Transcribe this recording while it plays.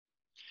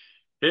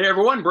Hey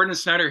everyone, Brendan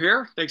Snyder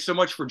here. Thanks so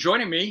much for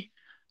joining me.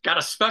 Got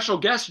a special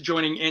guest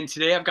joining in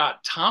today. I've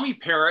got Tommy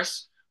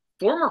Paris,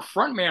 former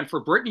frontman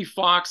for Britny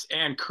Fox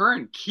and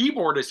current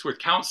keyboardist with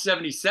Count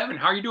 77.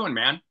 How are you doing,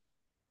 man?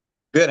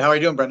 Good. How are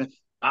you doing, Brendan?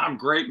 I'm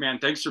great, man.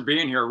 Thanks for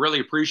being here. Really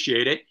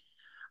appreciate it.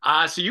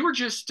 So you were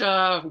just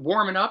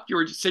warming up.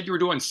 Said you were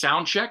doing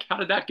sound check. How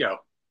did that go?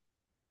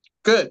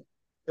 Good.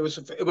 It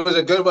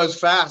was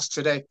fast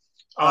today.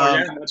 Oh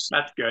yeah, Um,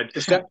 that's good.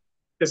 the sound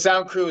the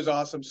sound crew is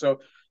awesome. So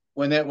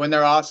when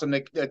they're awesome,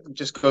 it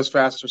just goes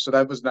faster. So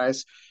that was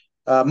nice.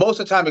 Most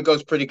of the time, it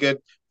goes pretty good.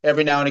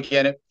 Every now and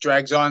again, it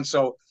drags on.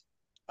 So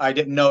I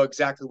didn't know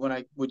exactly when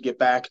I would get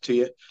back to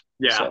you.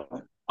 Yeah.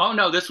 So Oh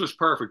no, this was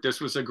perfect.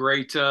 This was a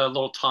great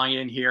little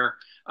tie-in here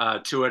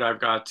to it. I've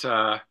got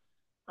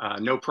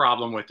no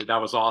problem with it.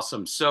 That was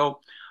awesome. So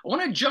I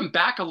want to jump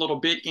back a little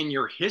bit in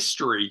your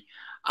history.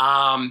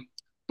 Um,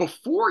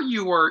 Before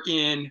you were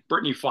in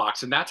Britny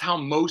Fox, and that's how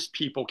most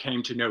people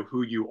came to know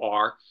who you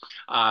are,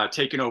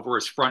 taking over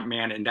as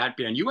frontman in that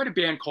band. You had a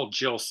band called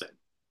Jilson.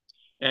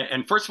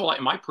 And first of all,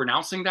 am I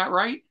pronouncing that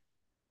right?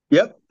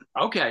 yep,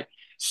 Okay.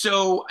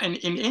 So, and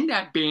in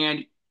that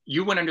band,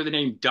 you went under the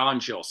name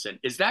Don Jilson.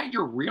 Is that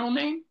your real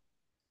name?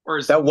 Or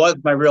is that was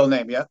my real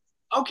name. Yeah.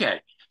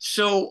 Okay.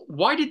 So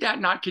why did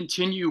that not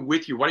continue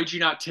with you? Why did you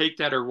not take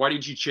that, or why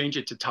did you change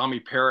it to Tommy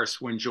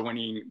Paris when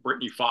joining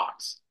Britny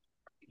Fox?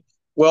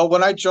 Well,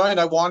 when I joined,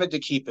 I wanted to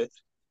keep it.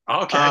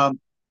 Okay. Um,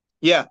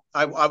 yeah,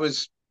 I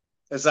was.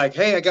 It's like,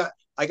 hey,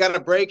 I got a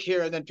break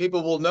here, and then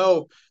people will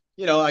know,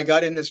 I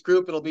got in this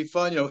group. It'll be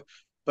fun,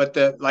 But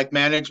the like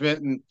management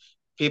and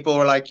people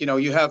were like,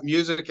 you have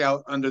music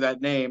out under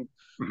that name.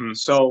 Mhm.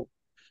 So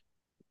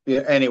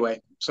yeah,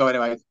 anyway, I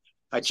So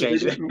they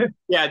changed it. didn't,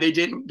 yeah, they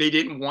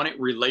didn't want it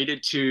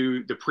related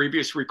to the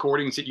previous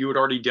recordings that you had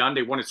already done.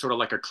 They wanted sort of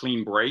like a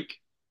clean break.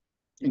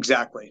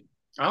 Exactly.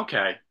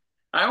 Okay.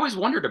 I always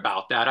wondered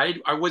about that.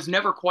 I was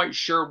never quite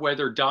sure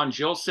whether Don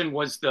Gilson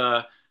was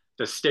the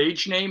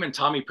stage name and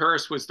Tommy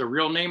Paris was the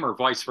real name or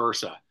vice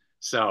versa.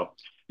 So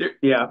there,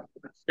 Yeah.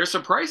 there's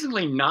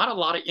surprisingly not a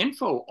lot of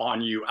info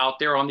on you out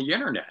there on the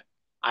internet.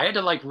 I had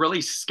to like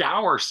really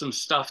scour some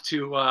stuff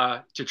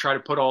to try to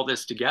put all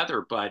this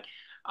together, but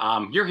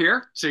you're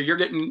here, so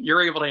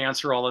you're able to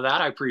answer all of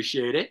that. I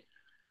appreciate it.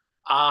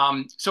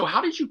 So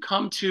how did you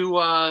come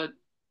to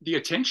the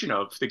attention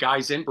of the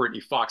guys in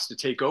Britny Fox to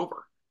take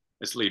over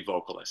as lead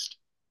vocalist?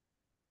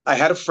 I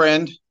had a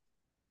friend.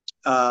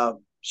 Uh,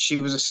 she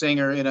was a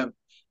singer in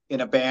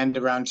a band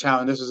around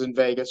town. This was in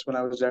Vegas when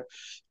I was there.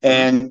 Mhm.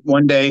 And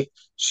one day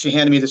she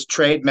handed me this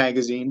trade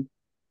magazine.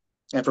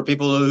 And for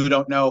people who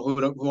don't know,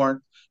 who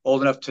aren't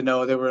old enough to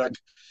know, they were like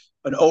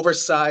an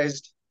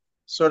oversized,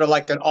 sort of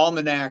like an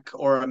almanac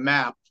or a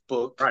map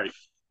book Right.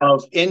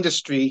 of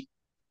industry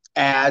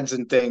ads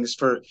and things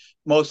for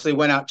mostly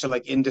went out to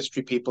like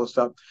industry people and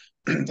stuff.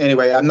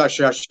 Anyway, I'm not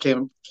sure how she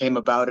came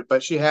about it,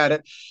 but she had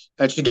it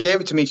and she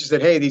gave it to me. She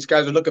said, "Hey, these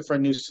guys are looking for a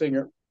new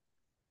singer.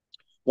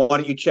 Why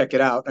don't you check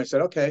it out?" And I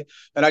said, "Okay."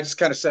 And I just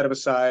kind of set it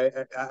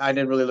aside. I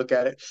didn't really look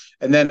at it.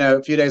 And then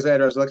a few days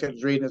later, I was looking at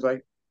it, reading. It's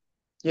like,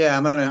 yeah,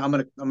 I'm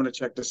gonna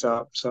check this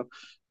out. So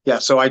yeah,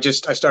 so I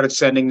started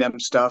sending them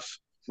stuff,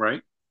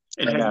 Right.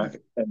 And and, had uh, you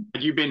and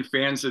had you been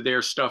fans of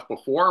their stuff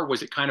before, or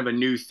was it kind of a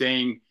new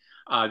thing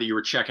that you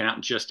were checking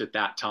out just at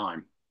that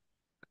time?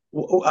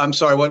 I'm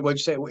sorry, what'd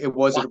you say? It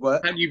was Well, it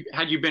what?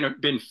 had you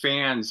been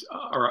fans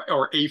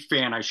or a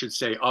fan, I should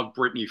say, of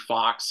Britny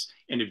Fox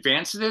in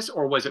advance of this,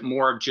 or was it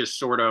more of just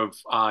sort of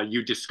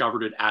you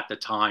discovered it at the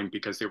time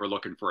because they were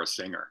looking for a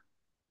singer?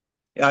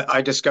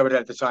 I discovered it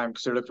at the time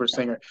because they're looking for a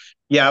singer.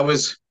 Yeah, I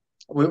was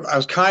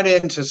kind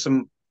of into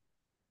some.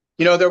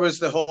 There was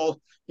the whole.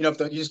 If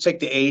you just take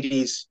the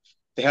 '80s,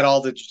 they had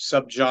all the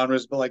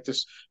subgenres, but like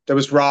this, there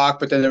was rock,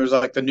 but then there was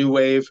like the new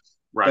wave.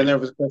 Then Right. there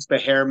was the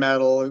hair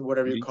metal,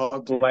 whatever you Mhm. call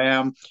it,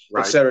 glam,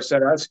 et Right. cetera, et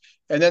cetera.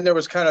 And then there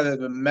was kind of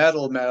the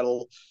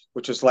metal,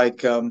 which was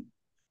like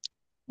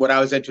what I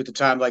was into at the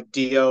time, like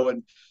Dio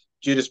and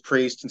Judas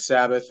Priest and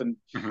Sabbath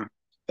Mhm.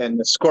 and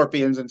the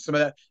Scorpions and some of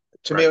that.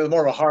 To me, it Right. was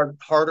more of a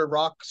harder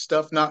rock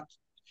stuff. Not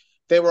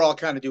They were all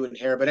kind of doing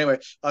hair, but anyway,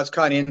 I was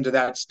kind of into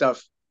that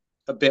stuff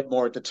a bit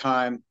more at the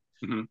time,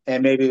 Mhm.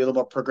 and maybe a little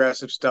more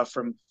progressive stuff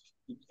from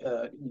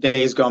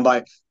days gone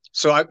by.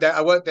 So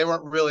they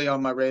weren't really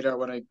on my radar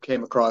when I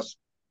came across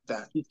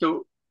that.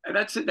 So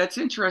that's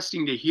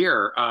interesting to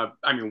hear.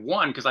 I mean,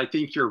 one, because I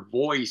think your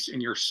voice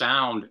and your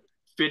sound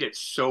fit it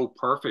so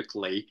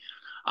perfectly,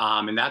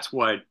 and that's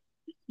what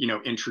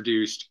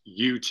introduced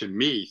you to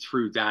me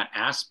through that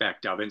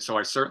aspect of it. And so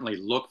I certainly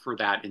look for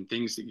that in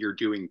things that you're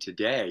doing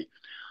today.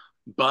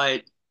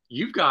 But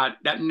you've got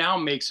that now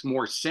makes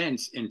more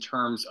sense in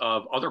terms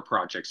of other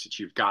projects that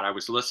you've got. I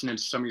was listening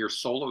to some of your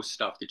solo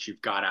stuff that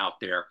you've got out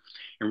there,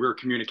 and we were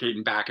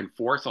communicating back and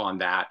forth on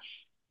that.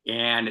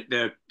 And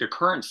the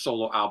current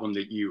solo album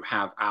that you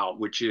have out,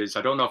 which is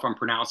I don't know if I'm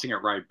pronouncing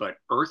it right, but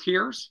Earth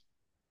Hears.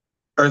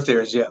 Earth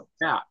Ears, yeah.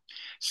 Yeah.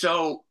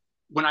 So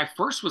when I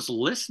first was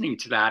listening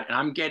to that, and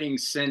I'm getting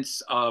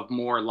sense of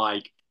more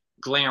like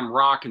glam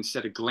rock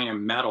instead of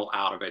glam metal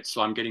out of it.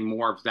 So I'm getting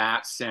more of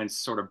that sense,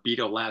 sort of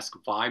Beatlesque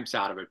vibes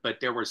out of it. But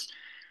there was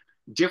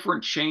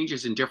different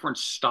changes and different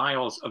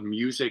styles of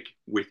music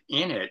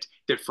within it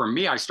that for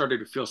me, I started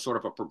to feel sort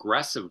of a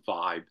progressive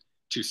vibe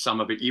to some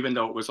of it, even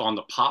though it was on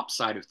the pop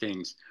side of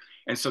things.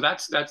 And so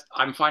that's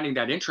I'm finding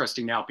that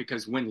interesting now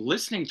because when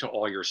listening to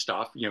all your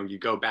stuff, you know, you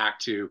go back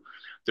to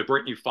the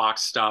Britny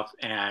Fox stuff,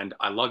 and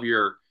I love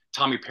your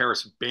Tommy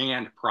Paris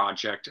band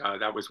project.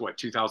 That was what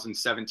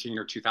 2017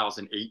 or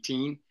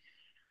 2018. And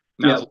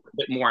that was Yeah. a little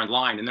bit more in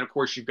line. And then of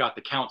course you've got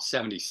the Count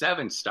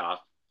 77 stuff,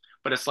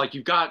 but it's like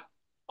you've got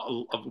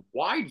a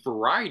wide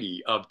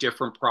variety of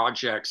different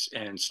projects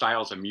and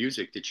styles of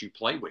music that you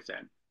play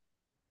within.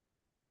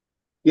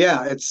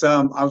 Yeah, it's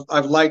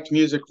I've liked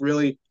music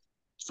really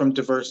from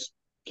diverse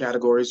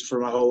categories for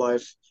my whole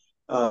life.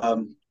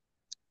 Um,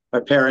 my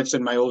parents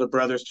and my older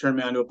brothers turned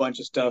me on to a bunch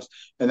of stuff,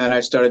 and then I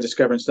started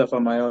discovering stuff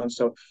on my own.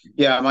 So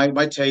yeah,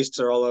 my tastes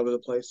are all over the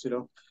place, you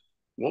know.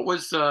 What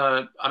was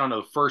I don't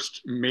know,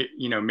 first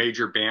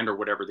major band or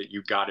whatever that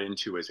you got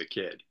into as a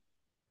kid?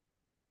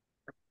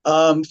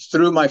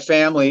 Through my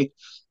family,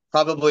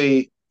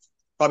 probably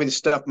probably the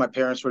stuff my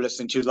parents were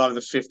listening to, a lot of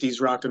the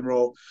 '50s rock and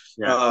roll,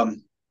 Yeah.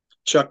 um,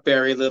 Chuck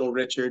Berry, Little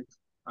Richard,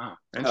 Ah,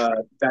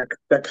 interesting.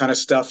 that kind of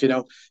stuff. You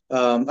know,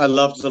 I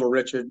loved Little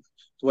Richard,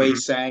 the way he Mhm.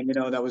 sang. You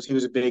know, he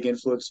was a big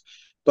influence.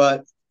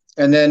 But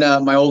and then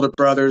my older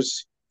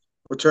brothers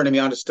were turning me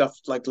on to stuff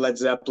like Led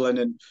Zeppelin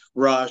and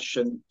Rush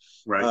and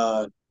Right.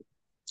 uh,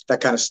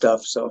 that kind of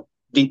stuff. So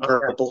Deep Okay.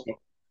 Purple.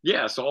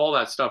 Yeah, so all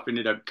that stuff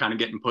ended up kind of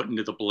getting put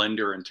into the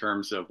blender in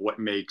terms of what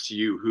makes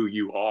you who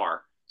you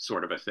are,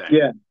 sort of a thing.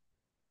 Yeah,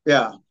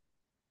 yeah,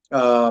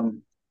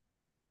 um,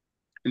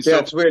 And yeah. so,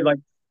 It's weird. Like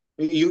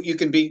you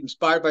can be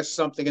inspired by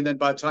something, and then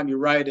by the time you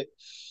write it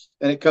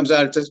and it comes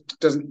out, it just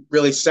doesn't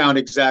really sound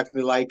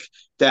exactly like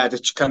that.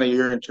 It's kind of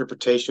your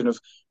interpretation of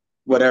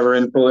whatever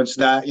influenced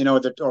that, you know,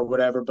 or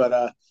whatever.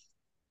 But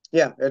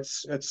yeah, yeah,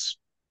 it's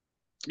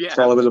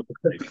all over the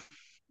absolutely.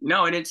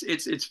 No, and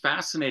it's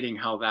fascinating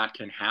how that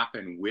can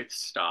happen with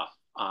stuff.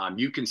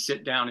 You can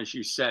sit down, as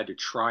you said, to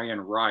try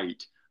and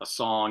write a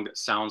song that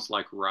sounds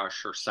like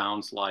Rush or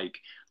sounds like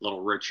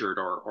Little Richard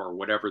or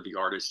whatever the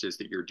artist is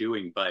that you're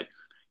doing, but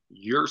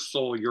your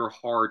soul, your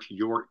heart,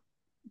 your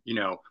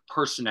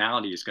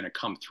personality is going to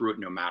come through it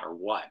no matter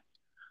what.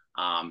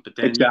 But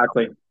then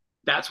exactly.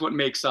 that's what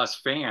makes us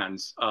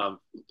fans of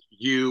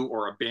you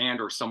or a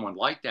band or someone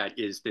like that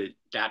is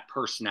that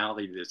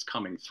personality that's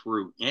coming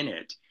through in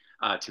it.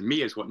 To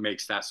me, is what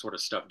makes that sort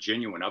of stuff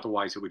genuine.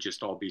 Otherwise, it would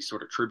just all be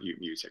sort of tribute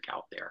music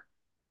out there.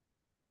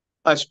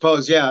 I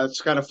suppose, yeah,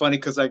 it's kind of funny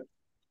because like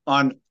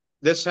on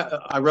this,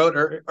 I wrote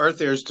Earth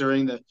Ears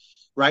during the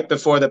right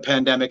before the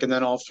pandemic and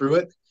then all through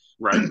it.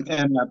 Right.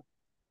 And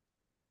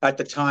at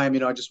the time, you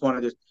know, I just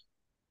wanted to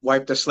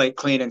wipe the slate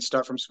clean and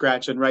start from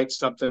scratch and write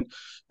something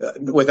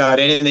without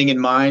anything in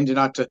mind. And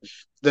not to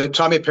the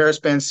Tommy Paris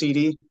Band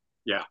CD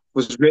Yeah.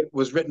 was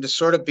written to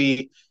sort of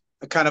be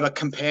a kind of a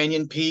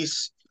companion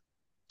piece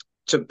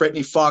to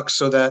Britny Fox,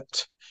 so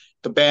that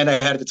the band I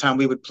had at the time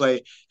we would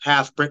play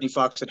half Britny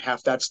Fox and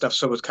half that stuff.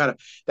 So it was kind of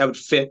that would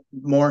fit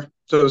more.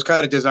 So it was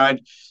kind of designed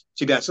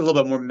to be that's a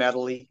little bit more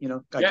metally, you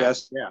know, I Yeah.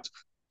 guess Yeah.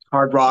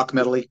 hard rock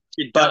metally.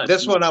 It But does.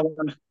 this one I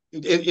want.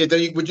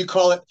 Would you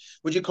call it?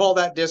 Would you call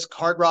that disc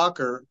hard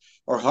rock or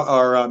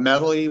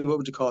metally? What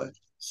would you call it?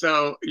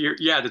 So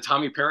yeah, the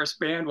Tommy Paris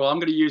band. Well, I'm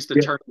going to use the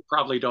Yeah, term you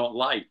probably don't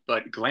like,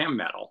 but glam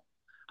metal.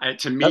 To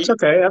that's me,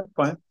 okay. That's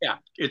fine. yeah,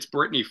 it's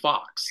Britny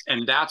Fox.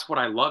 And that's what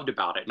I loved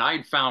about it. And I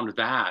had found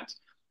that,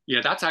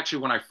 that's actually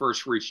when I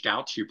first reached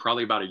out to you,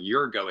 probably about a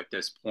year ago at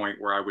this point,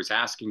 where I was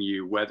asking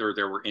you whether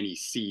there were any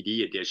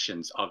CD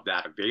editions of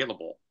that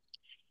available.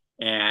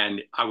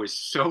 And I was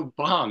so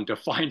bummed to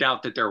find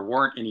out that there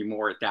weren't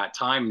anymore at that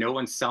time. No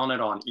one's selling it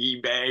on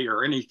eBay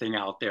or anything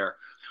out there.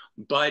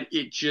 But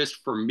it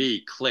just, for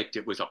me, clicked.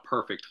 It was a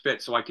perfect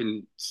fit. So I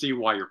can see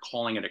why you're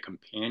calling it a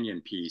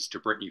companion piece to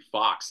Britny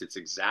Fox. It's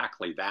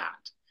exactly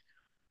that.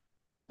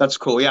 That's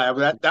cool. Yeah,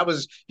 that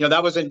was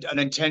that was an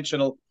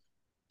intentional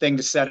thing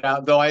to set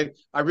out. Though I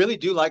really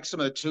do like some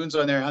of the tunes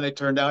on there, how they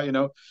turned out.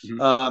 Mhm.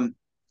 Um,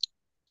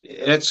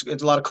 it's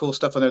a lot of cool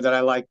stuff on there that I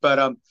like.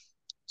 But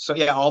so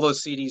yeah, all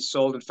those CDs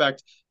sold. In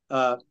fact,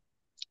 uh,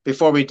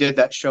 before we did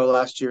that show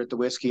last year at the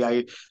Whiskey,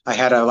 I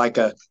had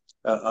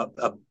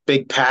a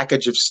big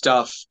package of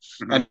stuff,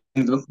 Mhm.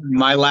 and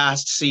my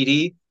last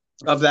CD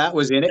of that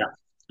was in it. Yeah.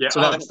 Yeah. So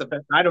Oh, that's the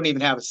best. I don't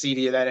even have a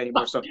CD of that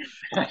anymore. So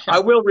no. I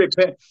will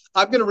reprint.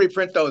 I'm going to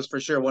reprint those for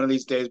sure one of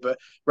these days. But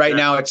right Yeah.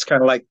 now it's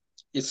kind of like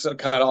it's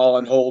kind of all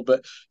on hold.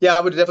 But yeah,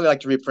 I would definitely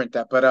like to reprint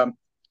that. But I'm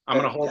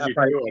going to hold yeah, you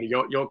probably, to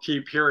it. You'll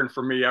keep hearing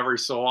from me every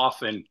so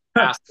often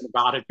asking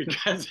about it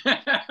because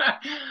like,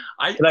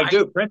 I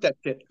dude, print that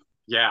shit.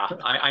 yeah,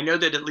 I know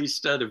that at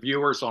least the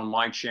viewers on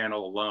my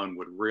channel alone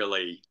would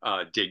really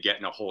dig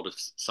getting a hold of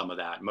some of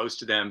that.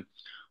 Most of them,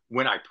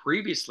 when I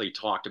previously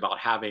talked about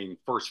having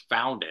first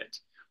found it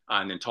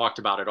and then talked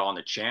about it on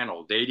the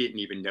channel, they didn't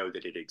even know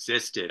that it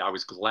existed. I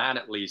was glad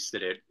at least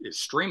that it is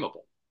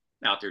streamable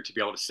out there to be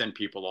able to send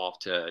people off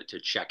to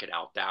check it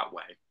out that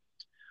way.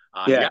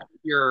 You Yeah. got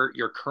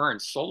your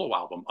current solo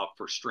album up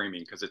for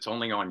streaming because it's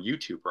only on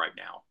YouTube right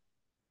now.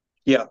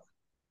 Yeah.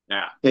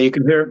 Yeah, Yeah. You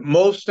can hear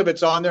most of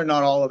it's on there,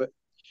 not all of it.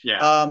 yeah,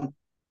 Um,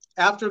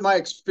 After my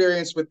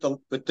experience with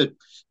the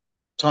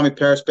Tommy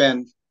Paris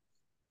band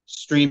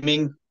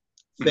streaming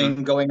hmm,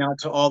 thing going out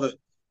to all the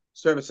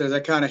services, I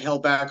kind of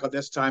held back on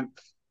this time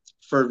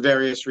for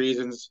various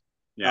reasons.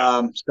 yeah.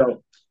 Um,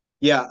 so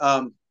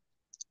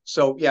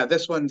yeah,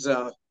 this one's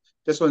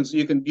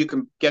you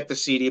can get the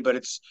CD, but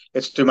it's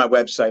through my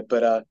website,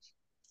 but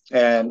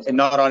and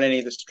not on any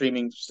of the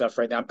streaming stuff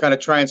right now. I'm kind of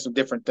trying some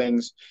different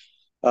things.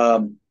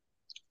 Um,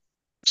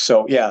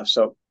 so yeah,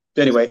 so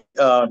Is anyway,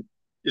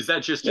 is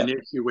that just yeah. an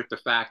issue with the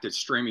fact that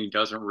streaming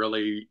doesn't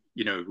really,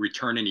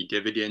 return any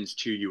dividends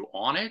to you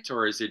on it,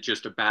 or is it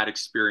just a bad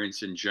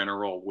experience in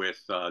general with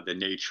the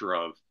nature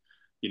of,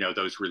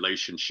 those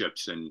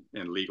relationships and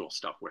legal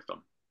stuff with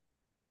them?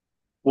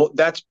 Well,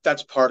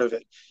 that's part of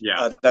it.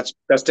 Yeah. That's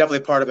definitely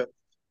part of it.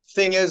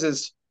 Thing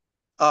is,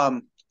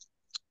 um,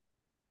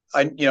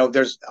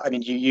 there's, I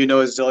mean, you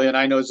know a zillion,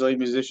 I know a zillion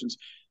musicians,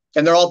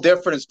 and they're all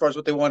different as far as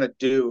what they want to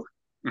do,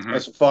 Hmm.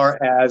 as far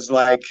as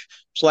like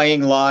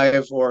playing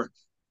live or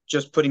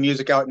just putting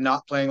music out and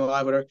not playing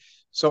live, whatever.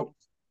 So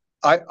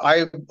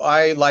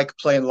I like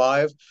playing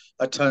live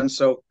a ton.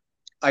 So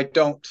I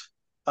don't.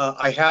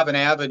 I have an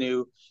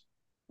avenue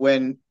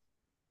when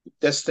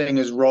this thing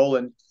is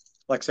rolling.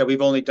 Like I said,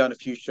 we've only done a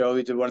few shows.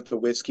 We did one at the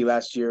Whiskey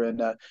last year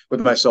and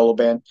with my solo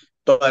band.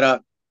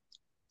 But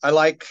I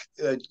like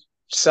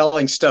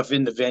selling stuff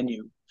in the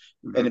venue,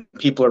 Hmm. and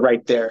people are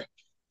right there,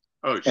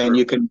 Oh, and sure.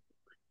 you can.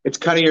 It's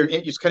kind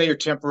of your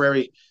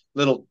temporary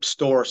little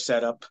store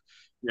setup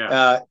Yeah.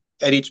 uh,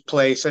 at each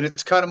place, and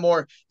it's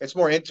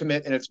more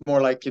intimate, and it's more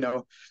like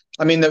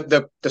I mean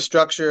the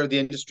structure of the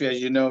industry,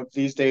 as you know,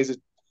 these days it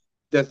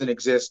doesn't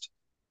exist.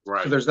 So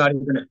Right. there's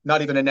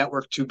not even a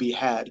network to be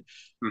had.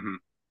 Hmm.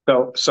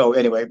 So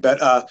anyway,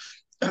 but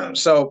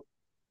so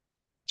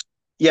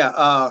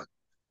yeah,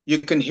 you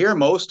can hear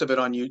most of it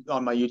on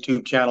my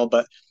YouTube channel,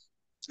 but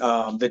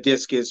the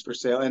disc is for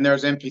sale, and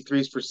there's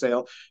MP3s for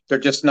sale. They're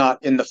just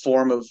not in the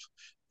form of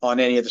on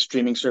any of the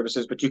streaming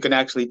services, but you can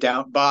actually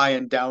buy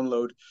and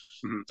download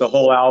Hmm. the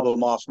whole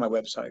album off my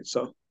website.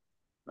 So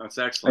That's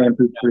excellent.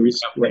 Yeah, I mean, MP3s,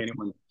 yeah. definitely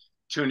anyone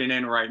tuning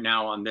in right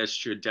now on this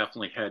should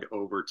definitely head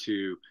over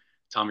to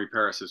Tommy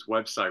Paris's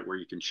website where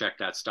you can check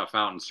that stuff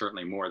out and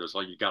certainly more.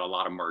 You got a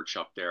lot of merch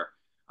up there,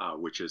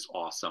 which is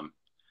awesome.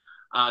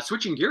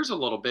 Switching gears a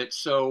little bit,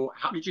 so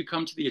how did you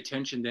come to the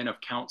attention then of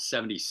Count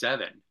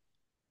 77?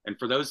 And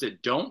for those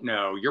that don't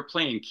know, you're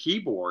playing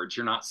keyboards,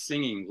 you're not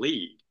singing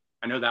lead.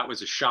 I know that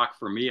was a shock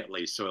for me at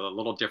least, so a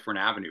little different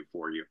avenue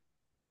for you.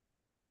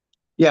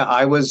 Yeah,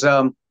 I was.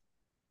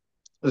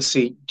 Let's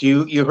see.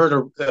 You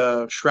heard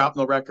of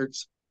Shrapnel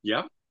Records?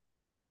 Yep.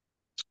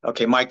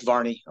 Okay, Mike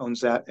Varney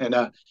owns that, and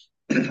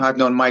I've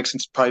known Mike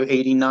since probably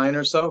 '89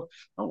 or so.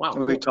 Oh, wow,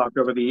 We cool. talked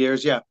over the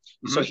years. Yeah,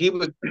 so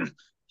Hmm.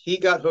 he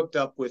got hooked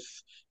up with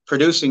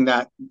producing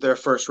their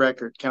first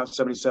record, Count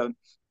 77,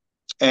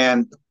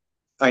 and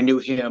I knew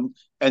him.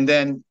 And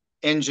then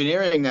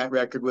engineering that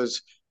record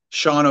was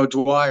Sean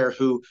O'Dwyer,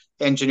 who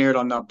engineered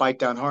on the Bite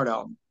Down Hard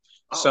album.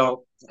 Oh,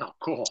 So wow,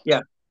 cool.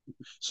 yeah,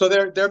 so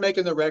they're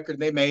making the record.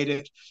 And they made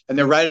it, and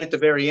they're right at the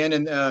very end,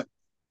 and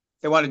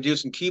they want to do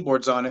some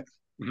keyboards on it.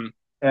 Hmm.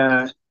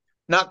 Uh,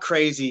 Not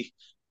crazy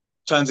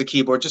tons of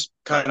keyboard, just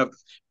Right. kind of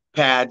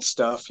pad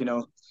stuff,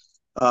 no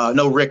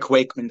Rick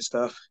Wakeman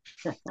stuff.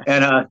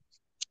 And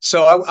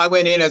so I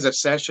went in as a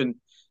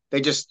session. They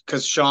just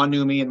because Sean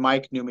knew me and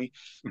Mike knew me,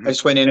 I Hmm.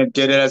 just went in and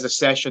did it as a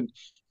session,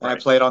 and I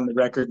Right. played on the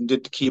record and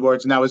did the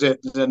keyboards, and that was it.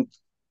 And then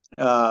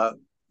uh,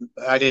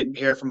 I didn't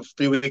hear from a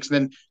few weeks, and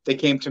then they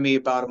came to me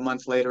about a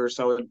month later or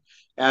so and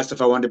asked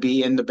if I wanted to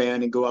be in the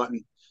band and go out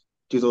and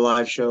do the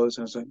live shows.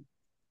 And I was like, so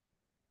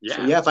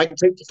Yeah, yeah, if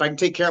I can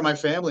take care of my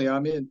family,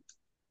 I'm in.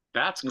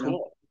 that's You know,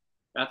 cool.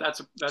 That's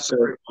a so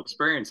pretty cool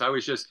experience. I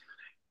was just,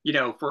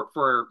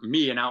 for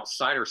me, an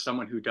outsider,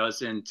 someone who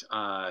doesn't,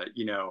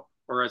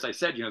 or as I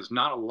said, there's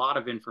not a lot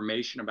of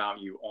information about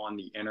you on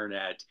the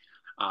internet,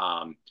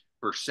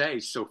 per se.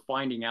 So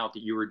finding out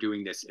that you were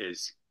doing this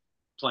is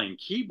playing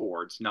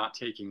keyboards, not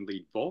taking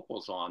lead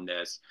vocals on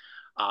this.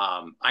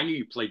 I knew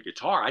you played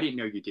guitar. I didn't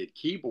know you did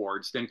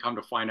keyboards. Then come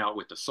to find out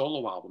with the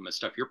solo album and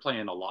stuff, you're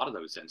playing a lot of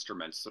those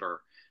instruments that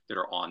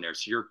are on there.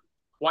 So you're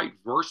quite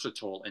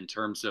versatile in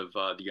terms of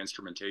the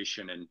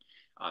instrumentation and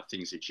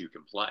things that you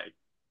can play.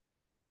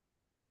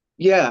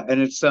 yeah,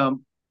 and it's a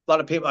lot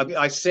of people.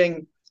 I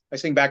sing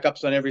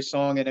backups on every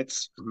song, and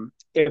it's Mm-hmm.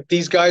 if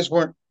these guys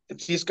weren't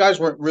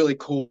really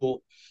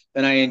cool,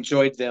 and I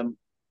enjoyed them,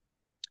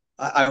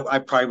 I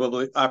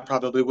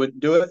probably wouldn't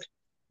do it.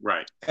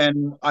 Right.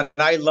 And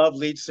I love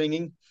lead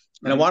singing, and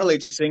I Mm-hmm. want to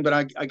lead sing, but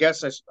I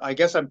guess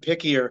I'm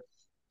pickier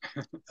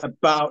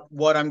about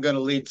what I'm going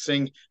to lead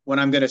sing when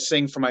I'm going to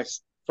sing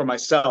for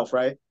myself,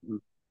 right?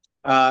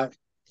 Mm-hmm.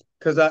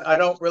 Because I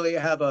don't really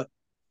have a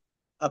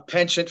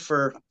penchant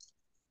for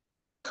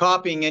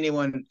copying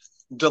anyone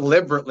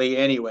deliberately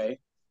anyway.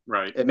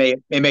 Right. It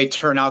may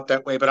turn out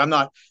that way, but I'm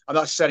not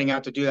setting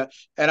out to do that,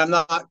 and I'm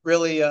not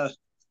really.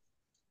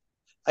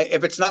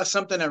 if it's not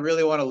something I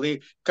really want to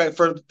leave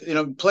for,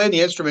 playing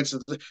the instruments,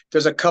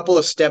 there's a couple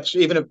of steps,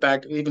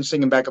 even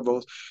singing backup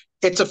vocals.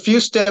 It's a few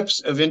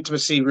steps of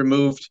intimacy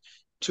removed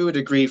to a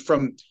degree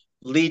from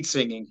lead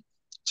singing.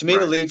 To me, the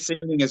Right. lead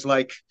singing is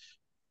like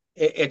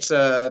it's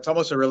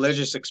almost a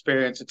religious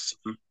experience. It's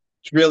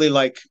really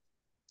like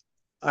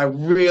I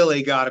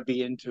really got to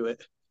be into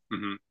it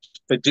Mm-hmm.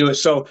 to do it.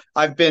 So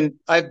I've been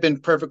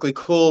perfectly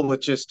cool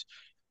with just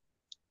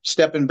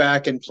stepping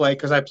back and play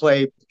because I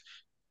play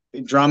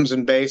drums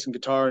and bass and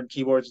guitar and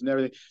keyboards and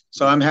everything.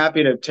 So Mm-hmm. I'm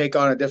happy to take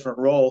on a different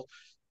role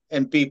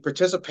and be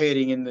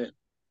participating in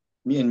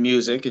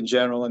music in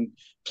general and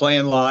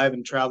playing live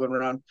and traveling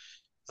around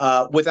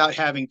without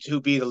having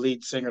to be the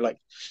lead singer. Like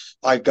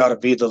I got to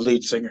be the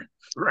lead singer.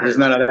 Right, There's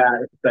none right. of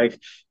that. It's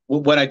like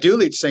when I do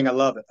lead sing, I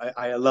love it.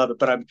 I love it,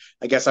 but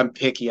I guess I'm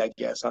picky. I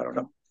guess I don't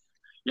know.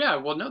 Yeah,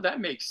 well, no, that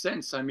makes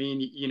sense. I mean,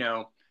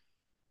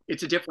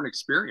 it's a different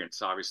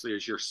experience, obviously,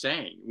 as you're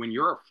saying. When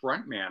you're a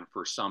front man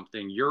for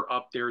something, you're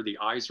up there, the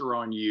eyes are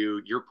on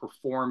you, you're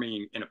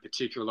performing in a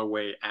particular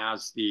way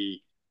as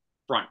the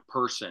front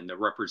person, the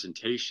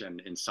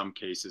representation in some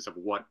cases of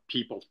what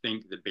people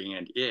think the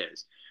band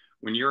is.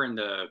 When you're in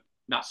the,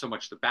 not so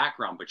much the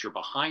background, but you're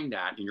behind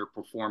that and you're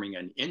performing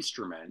an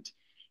instrument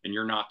and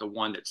you're not the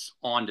one that's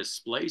on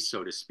display,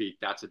 so to speak,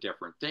 that's a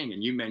different thing.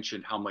 And you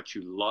mentioned how much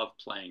you love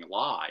playing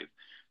live.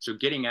 So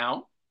getting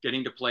out,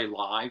 getting to play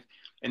live,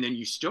 and then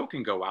you still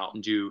can go out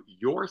and do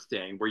your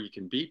thing where you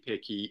can be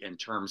picky in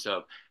terms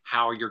of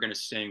how you're going to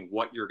sing,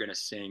 what you're going to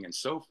sing, and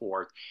so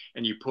forth.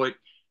 And you put,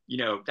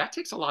 that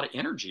takes a lot of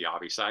energy.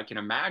 Obviously, I can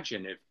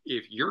imagine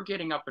if you're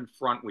getting up in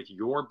front with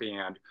your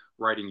band,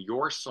 writing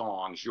your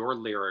songs, your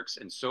lyrics,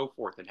 and so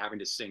forth, and having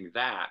to sing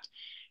that,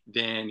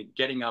 then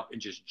getting up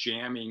and just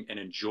jamming and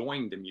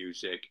enjoying the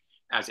music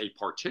as a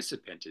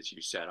participant, as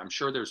you said. I'm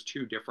sure there's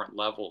two different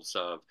levels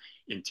of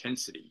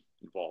intensity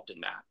involved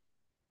in that.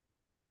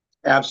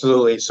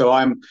 Absolutely. So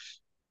I'm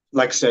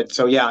like I said.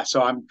 So yeah.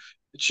 So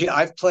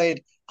I've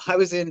played. I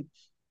was in.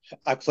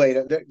 I played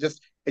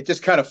just. It's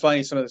just kind of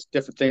funny some of the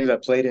different things I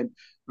played in.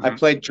 I Mm-hmm.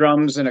 played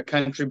drums in a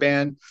country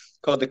band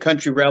called the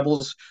Country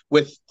Rebels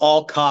with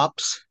all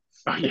cops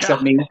Oh,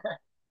 except yeah. me.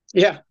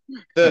 Yeah.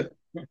 The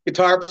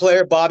guitar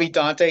player, Bobby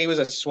Dante, he was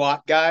a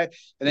SWAT guy. And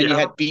then you Yeah.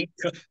 had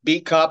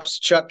beat cops,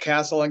 Chuck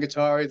Castle on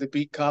guitar, the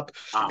beat cop.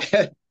 Wow.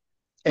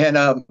 And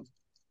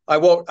I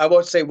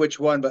won't say which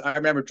one, but I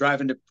remember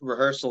driving to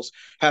rehearsals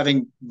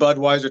having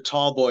Budweiser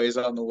tall boys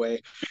on the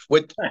way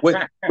with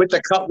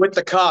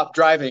the cop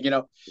driving,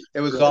 it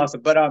was Right.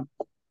 awesome. But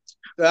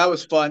that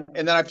was fun.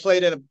 And then I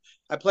played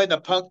in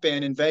a punk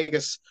band in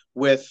Vegas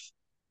with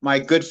my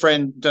good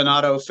friend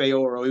Donato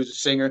Feoro. He was a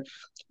singer.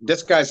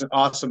 This guy's an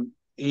awesome.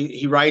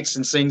 He writes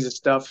and sings his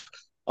stuff.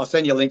 I'll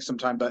send you a link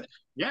sometime, but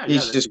Yeah, yeah,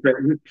 he's that'd just be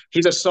great. great.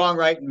 He's a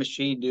songwriting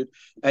machine, dude.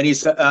 And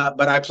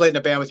but I played in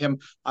a band with him.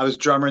 I was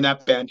drummer in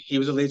that band. He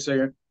was a lead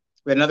singer.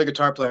 We had another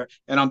guitar player,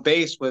 and on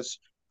bass was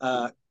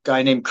a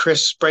guy named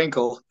Chris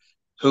Sprinkle,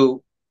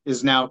 who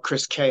is now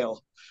Chris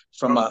Kale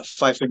from Oh,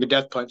 Five Finger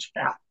Death Punch.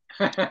 yeah.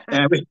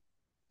 And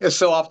it's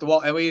so off the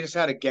wall, and we just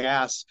had a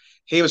gas.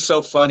 He was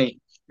so funny.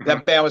 Mhm.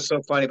 That band was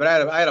so funny, but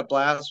I had a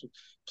blast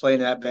playing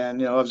that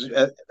band.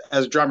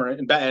 As drummer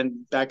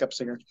and backup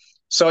singer.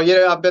 So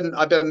yeah, I've been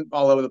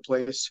all over the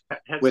place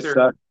Has with.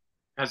 there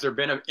has there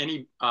been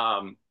any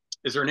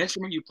is there an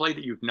instrument you play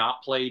that you've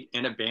not played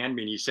in a band? I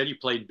mean, you said you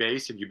played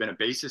bass. Have you been a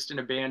bassist in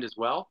a band as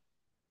well?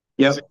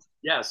 So, Yep.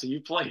 yeah, so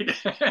you played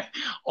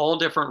all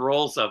different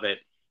roles of it.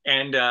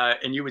 And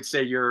you would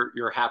say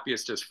you're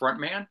happiest as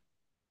frontman?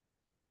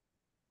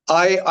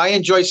 I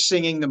enjoy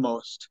singing the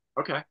most.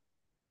 Okay.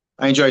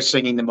 I enjoy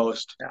singing the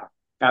most. Yeah.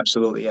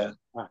 Absolutely, yeah,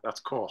 Oh, that's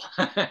cool.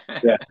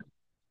 yeah,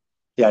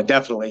 yeah,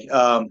 definitely.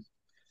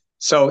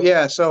 So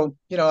yeah, so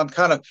I'm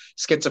kind of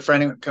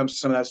schizophrenic when it comes to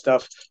some of that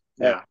stuff,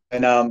 Yeah,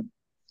 and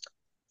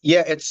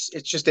yeah, it's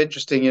just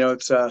interesting.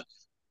 It's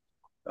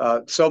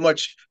so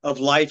much of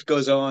life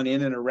goes on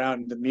in and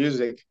around the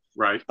music,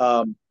 right.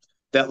 um,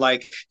 that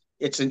like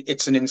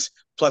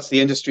plus the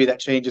industry that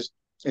changes.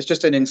 It's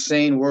just an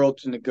insane world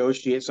to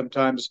negotiate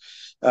sometimes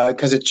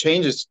because it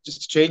changes.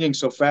 It's changing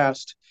so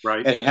fast.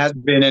 Right. It has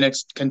been and it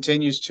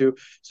continues to.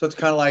 So it's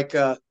kind of like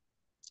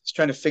it's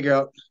trying to figure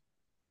out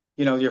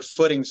your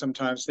footing.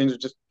 Sometimes things are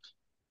just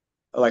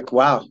like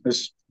wow,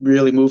 it's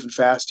really moving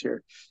fast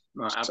here.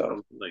 So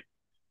Absolutely.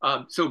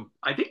 So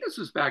I think this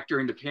was back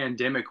during the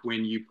pandemic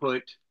when you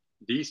put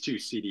these two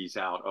CDs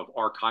out of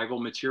archival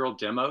material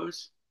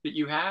demos that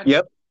you had.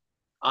 yep.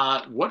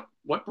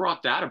 What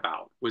brought that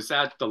about? Was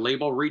that the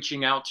label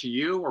reaching out to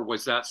you, or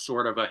was that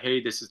sort of a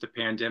hey, this is the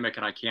pandemic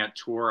and I can't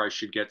tour, I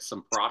should get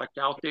some product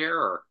out there,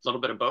 or a little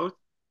bit of both?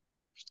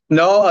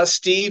 No,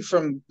 Steve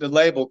from the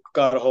label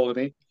got a hold of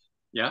me.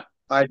 Yeah,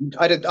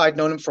 I'd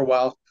known him for a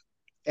while,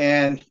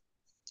 and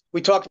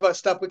we talked about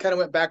stuff. We kind of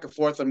went back and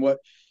forth on what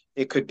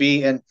it could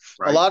be, and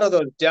a right. lot of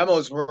those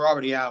demos were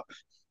already out.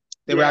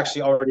 They were Yeah,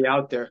 actually already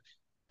out there,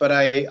 but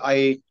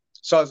I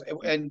saw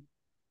and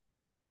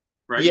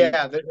right?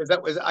 Yeah, is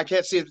that was I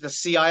can't see the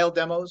Sea Isle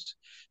demos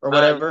or Uh,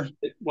 whatever.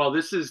 well,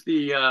 this is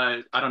the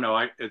I don't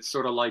know. It's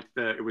sort of like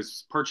it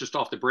was purchased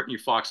off the Britny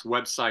Fox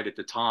website at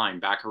the time,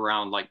 back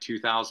around like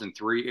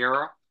 2003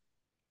 era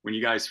when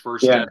you guys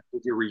first Yeah,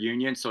 did your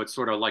reunion. So it's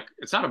sort of like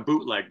it's not a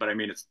bootleg, but I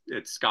mean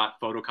it's got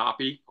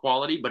photocopy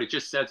quality, but it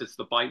just says it's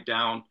the Bite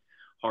Down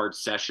Hard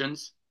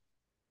Sessions.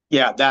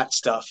 yeah, that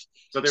stuff.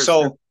 So there's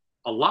So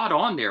a lot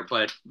on there,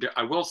 but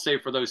I will say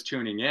for those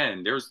tuning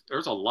in, there's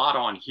a lot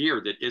on here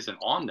that isn't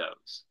on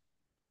those.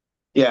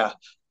 yeah,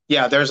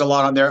 yeah, there's a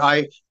lot on there.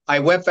 I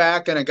went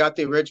back and I got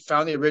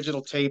found the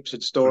original tapes in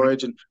Mhm.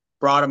 storage and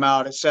brought them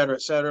out, et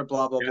cetera,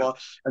 blah blah Yeah, blah.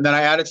 And then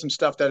I added some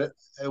stuff that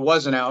it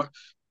wasn't out.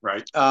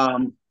 right.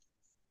 Um,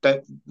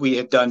 that we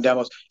had done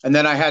demos. And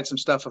then I had some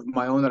stuff of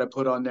my own that I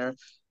put on there.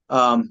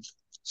 Um,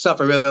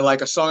 Stuff I really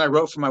like. A song I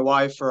wrote for my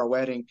wife for a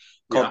wedding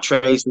called Yeah,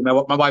 Tracy. My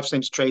wife's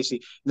name's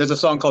Tracy. There's a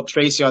song called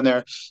Tracy on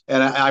there,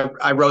 and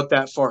I wrote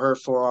that for her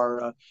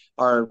for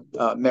our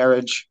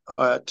marriage.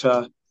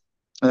 And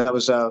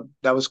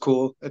that was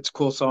cool. It's a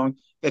cool song.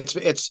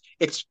 It's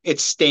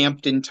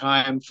stamped in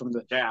time from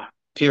the yeah.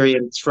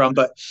 period it's from.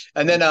 But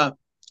and then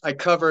I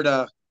covered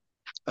a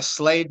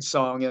Slade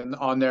song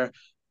on there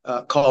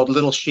called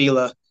Little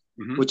Sheila,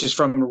 Hmm. which is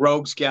from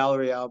Rogue's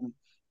Gallery album.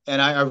 And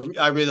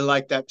I really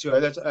like that too.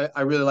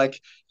 I really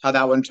like how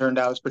that one turned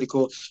out. It's pretty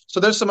cool.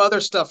 So there's some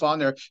other stuff on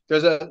there.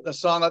 There's a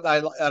song that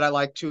I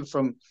like too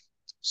from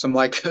some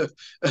like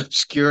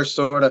obscure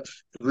sort of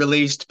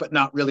released but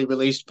not really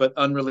released but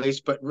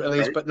unreleased but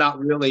released Right. but not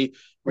really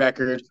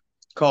record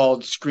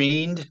called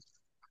Screened.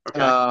 Okay.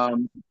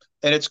 Um,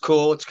 and it's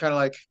cool. It's kind of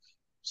like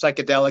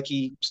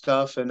psychedelic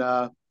stuff. And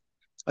I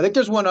think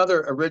there's one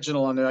other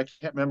original on there. I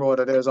can't remember what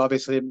it is.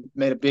 Obviously, it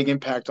made a big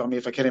impact on me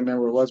if I can't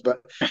remember what it was.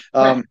 But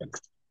um,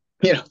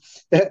 you know,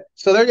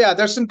 so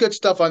there's some good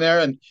stuff on there.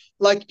 And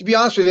like to be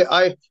honest with you,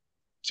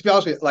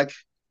 like,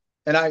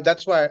 and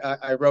that's why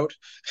I wrote.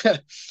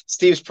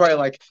 Steve's probably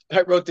like,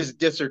 I wrote this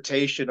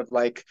dissertation of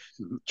like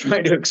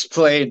trying to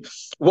explain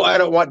why I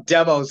don't want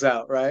demos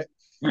out, right?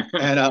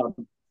 And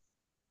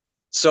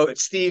so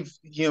Steve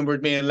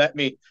humored me and let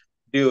me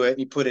do it. And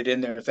he put it in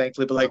there,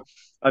 thankfully. But like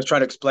I was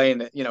trying to explain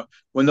that,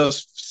 when that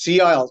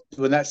Sea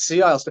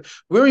Isle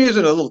stuff, we were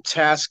using a little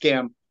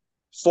Tascam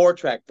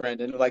 4-track,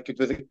 Brendan, like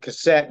with a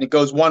cassette, and it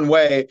goes one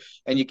way,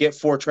 and you get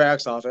 4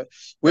 tracks off it.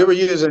 We Yeah. were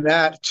using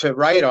that to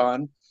write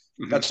on.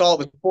 Hmm. That's all it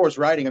was for, is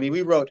writing. I mean,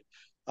 we wrote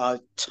a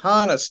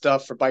ton of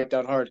stuff for Bite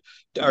Down Hard,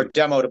 or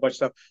demoed a bunch of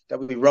stuff that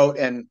we wrote,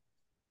 and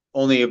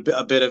only a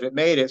bit of it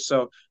made it.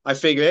 So I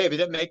figured, hey, if it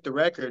didn't make the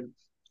record,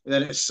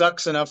 then it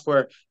sucks enough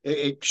where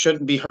it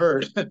shouldn't be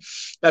heard.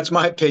 That's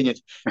my opinion.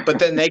 But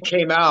then they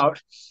came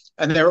out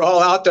and they were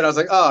all out there. And I was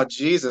like, oh,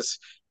 Jesus.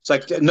 It's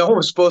like no one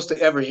was supposed to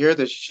ever hear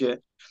this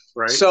shit.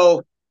 Right.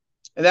 So,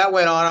 and that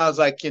went on. I was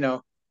like,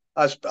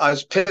 I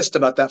was pissed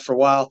about that for a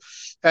while.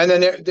 And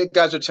then the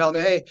guys are telling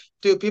me, hey,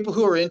 dude, people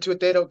who are into it,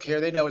 they don't care.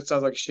 They know it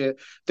sounds like shit.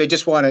 They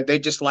just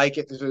like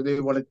it. They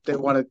want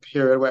to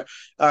hear it.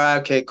 All right,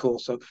 okay, cool.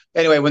 So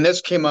anyway, when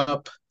this came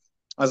up,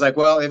 I was like,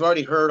 well, they've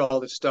already heard all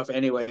this stuff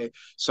anyway.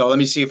 So let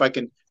me see if I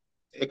can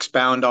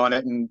expound on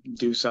it and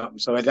do something.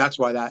 So that's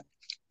what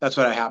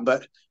I have.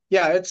 But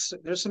yeah,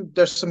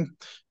 there's some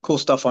cool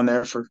stuff on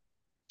there for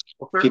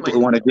Well, people certainly, who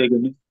want to dig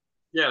in.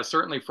 yeah,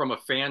 certainly from a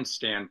fan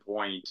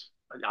standpoint,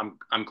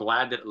 I'm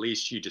glad that at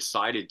least you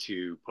decided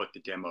to put the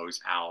demos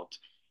out.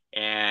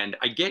 And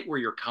I get where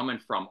you're coming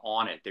from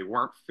on it. They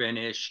weren't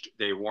finished,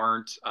 they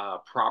weren't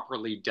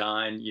properly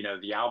done.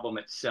 The album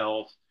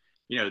itself,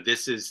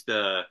 this is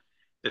the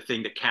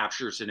thing that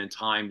captures it in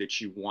time that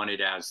you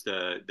wanted as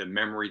the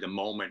memory, the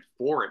moment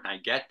for it. And I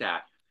get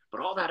that. But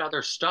all that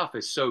other stuff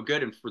is so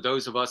good. And for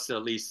those of us,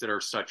 at least, that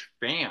are such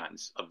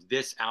fans of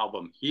this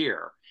album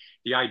here,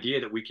 the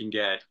idea that we can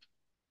get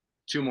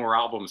 2 more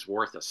albums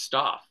worth of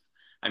stuff.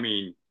 I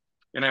mean,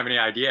 you don't have any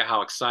idea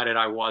how excited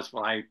I was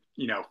when I,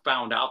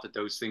 found out that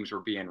those things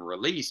were being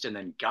released and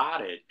then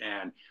got it,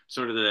 and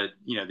sort of the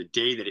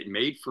day that it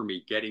made for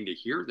me getting to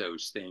hear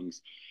those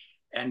things.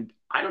 And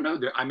I don't know,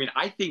 I mean,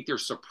 I think they're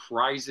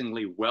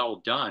surprisingly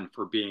well done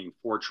for being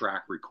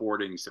 4-track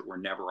recordings that were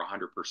never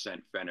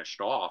 100%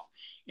 finished off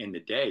in the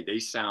day. They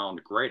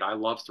sound great. I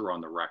love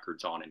throwing the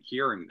records on and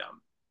hearing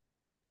them.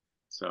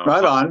 So,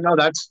 Right on. No,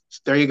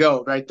 there you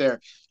go, right there.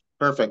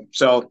 Perfect.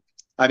 So,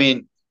 I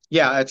mean,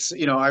 yeah,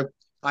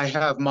 I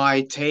have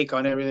my take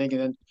on everything,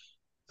 and then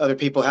other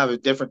people have a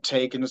different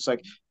take, and it's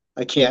like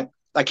I can't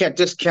I can't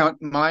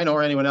discount mine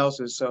or anyone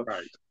else's. So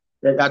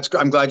right.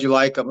 I'm glad you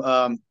like them.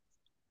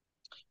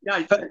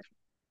 Yeah. I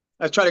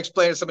was trying to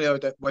explain to somebody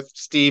with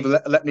Steve.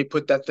 Let me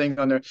put that thing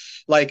on there.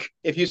 Like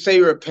if you say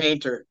you're a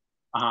painter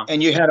Uh-huh.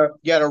 and you had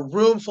a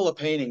room full of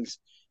paintings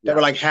that Yeah.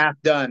 were like half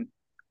done,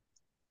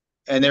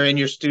 and they're in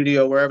your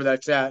studio wherever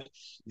that's at,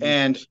 Mhm.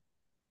 and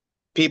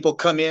people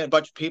come in,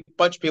 bunch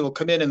of people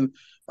come in and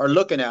are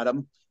looking at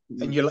them,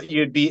 and Mhm.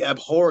 you'd be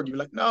abhorred. You're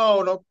like,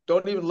 no,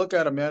 don't even look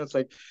at them, man. It's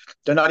like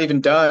they're not even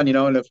done.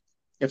 And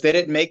if they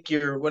didn't make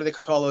your, what do they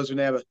call those when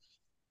they have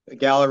a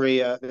gallery?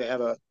 They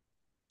have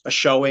a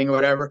showing or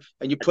whatever,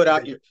 and you put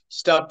out your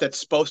stuff that's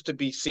supposed to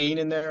be seen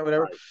in there or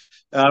whatever,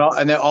 Right.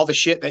 and then all the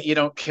shit that you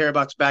don't care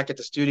about's back at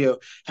the studio,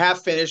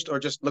 half finished or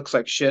just looks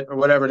like shit or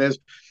whatever it is.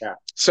 Yeah.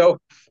 So,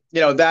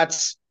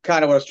 that's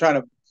kind of what I was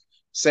trying to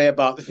say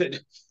about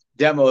the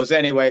demos.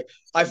 Anyway,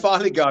 I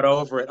finally got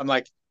over it. I'm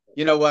like,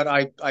 you know what?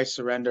 I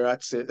surrender.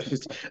 That's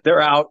it.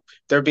 They're out.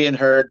 They're being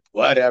heard.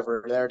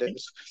 Whatever. There it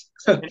is.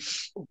 And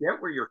I get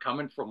where you're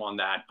coming from on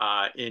that.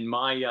 In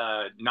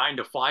my 9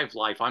 to 5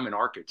 life, I'm an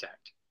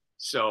architect.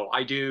 So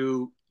I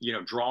do,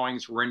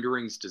 drawings,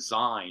 renderings,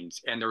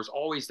 designs, and there's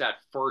always that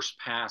first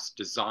pass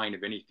design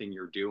of anything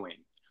you're doing.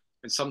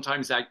 And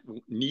sometimes that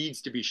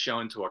needs to be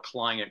shown to a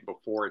client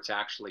before it's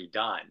actually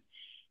done.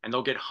 And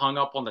they'll get hung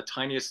up on the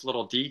tiniest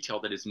little detail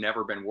that has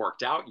never been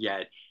worked out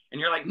yet. And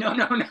you're like, no,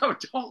 no, no,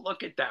 don't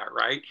look at that,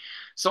 right?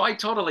 So I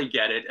totally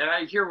get it. And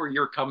I hear where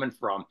you're coming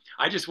from.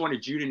 I just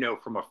wanted you to know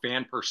from a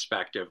fan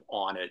perspective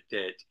on it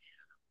that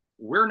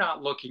we're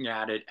not looking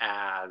at it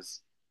as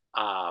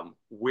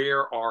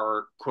where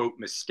are quote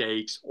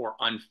mistakes or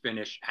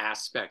unfinished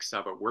aspects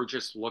of it. We're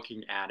just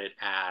looking at it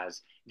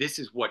as this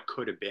is what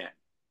could have been.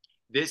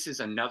 This is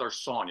another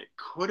song. It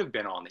could have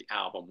been on the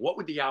album. What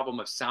would the album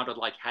have sounded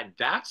like had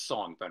that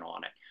song been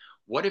on it?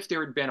 What if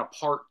there had been a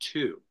part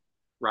two,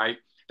 right?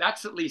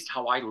 That's at least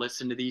how I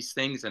listen to these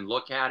things and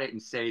look at it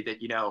and say that,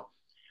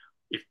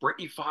 if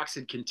Britny Fox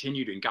had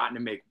continued and gotten to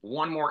make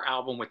one more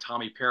album with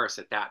Tommy Paris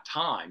at that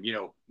time,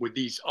 would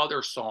these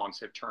other songs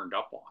have turned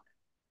up on it?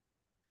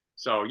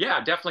 So yeah,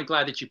 definitely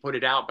glad that you put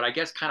it out. But I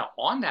guess kind of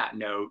on that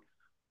note,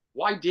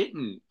 why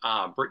didn't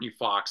Britny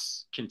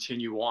Fox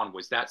continue on?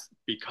 Was that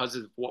because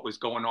of what was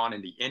going on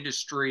in the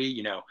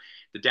industry,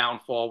 the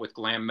downfall with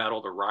glam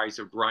metal, the rise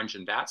of grunge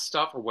and that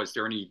stuff? Or was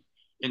there any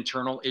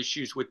internal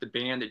issues with the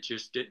band that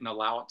just didn't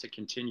allow it to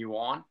continue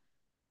on?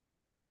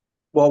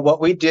 Well, what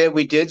we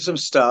did some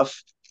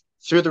stuff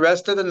through the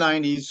rest of the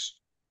 '90s.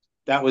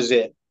 That was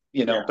it,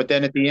 Yeah. But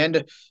then at the end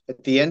of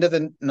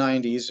the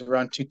 '90s,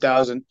 around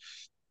 2000,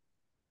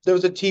 there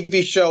was a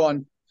TV show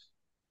on.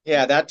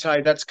 Yeah,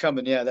 that's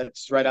coming. Yeah,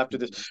 that's right after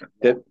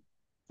the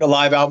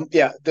live album.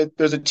 Yeah,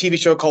 there's a TV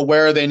show called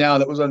Where Are They Now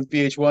that was on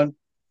VH1.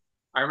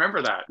 I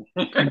remember that.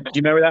 Do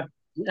you remember that?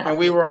 Yeah. And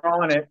we were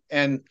on it,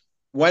 and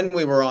when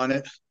we were on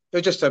it, it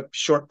was just a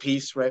short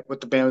piece, right? What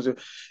the band was doing,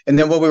 and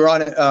then when we were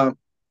on it,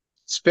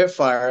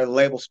 Spitfire, the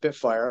label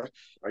Spitfire,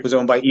 Right. was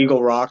owned by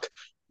Eagle Rock,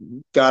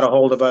 Mhm. got a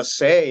hold of us,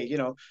 say,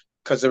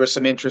 because there was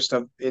some interest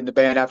in the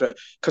band after,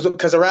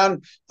 because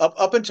around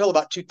up until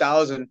about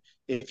 2000,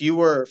 if you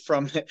were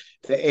from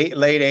the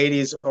late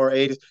 '80s or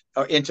 '80s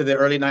or into the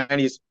early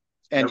 '90s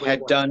and Nobody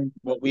had wanted. done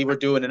what we were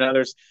doing and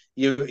others,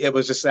 it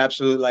was just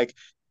absolute like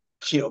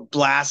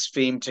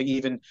blaspheme to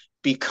even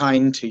be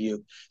kind to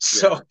you.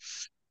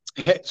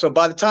 Yeah. So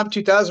by the time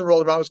 2000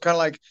 rolled around, it was kind of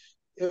like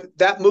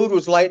that mood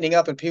was lightening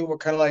up, and people were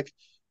kind of like,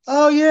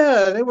 "Oh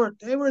yeah, they were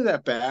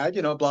that bad,"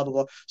 blah blah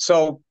blah.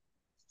 So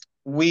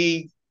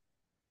we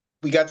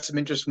we got some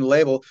interest from the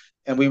label,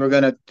 and we were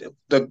gonna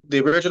the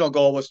original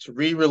goal was to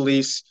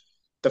re-release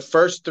the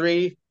first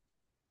three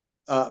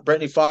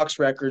Britny Fox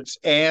records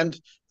and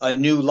a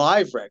new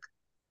live record,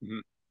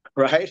 Mhm.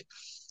 right?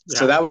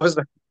 So Yeah.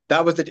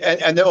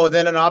 and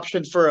then an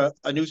option for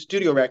a new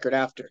studio record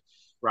after.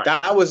 Right.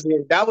 That was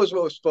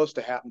what was supposed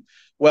to happen.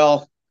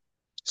 Well,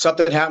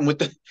 something happened with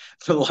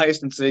the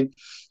licensing.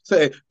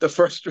 So the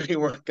first three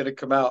weren't going to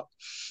come out.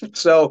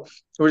 So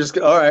we're just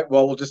all right.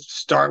 Well, we'll just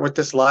start with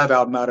this live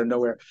album out of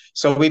nowhere.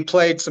 So we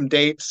played some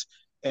dates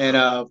and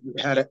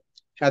had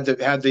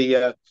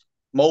the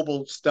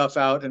mobile stuff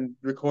out and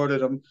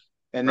recorded them,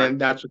 and Right. then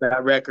that's what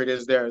that record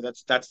is there.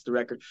 That's the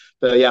record.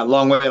 But yeah,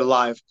 Long Way to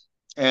Live,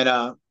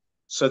 and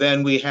so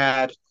then we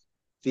had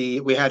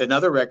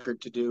another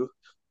record to do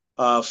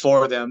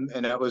for them,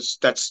 and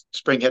that's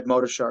Springhead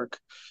Motor Shark,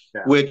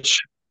 Yeah.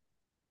 which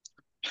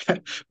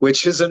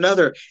which is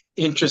another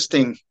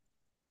interesting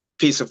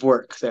piece of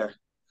work there.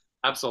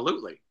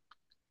 Absolutely.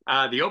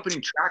 The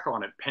opening track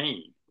on it,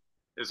 Pain,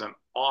 is an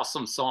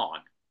awesome song.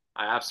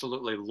 I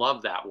absolutely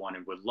love that one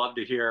and would love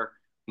to hear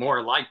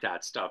more like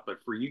that stuff.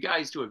 But for you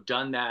guys to have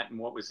done that in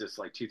what was this,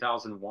 like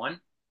 2001?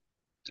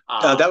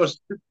 That was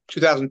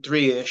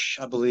 2003 ish,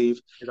 I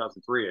believe.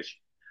 2003-ish.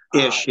 Uh,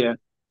 Ish, yeah.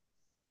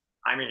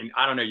 I mean,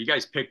 I don't know. You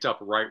guys picked up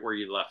right where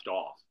you left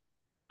off.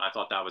 I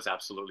thought that was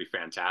absolutely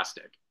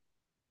fantastic.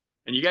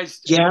 And you guys,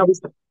 Yeah,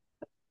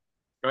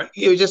 go ahead.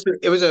 it just,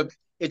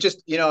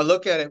 I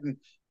look at it and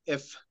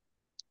if,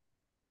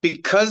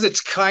 because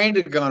it's kind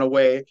of gone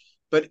away,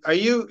 but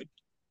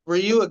were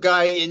you a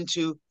guy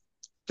into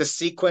the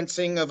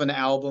sequencing of an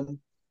album?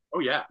 Oh,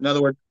 yeah. In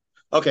other words,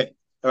 okay,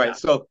 all Yeah. right.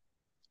 So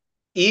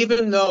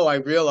even though I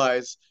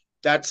realize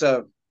that's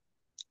a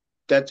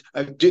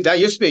dude, that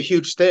used to be a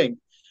huge thing.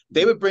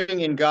 They would bring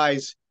in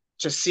guys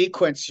to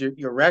sequence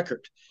your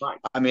record. Right.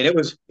 I mean, it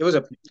was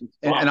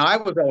and I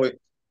was always,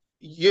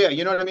 yeah,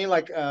 you know what I mean?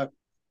 Like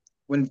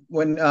when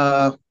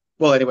well,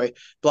 anyway,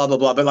 blah blah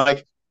blah. But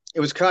like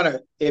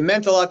it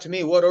meant a lot to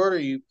me what order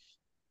you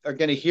are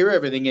going to hear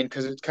everything in,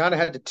 because it kind of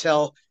had to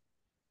tell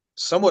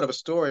somewhat of a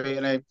story.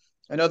 And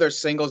I know there's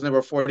singles and there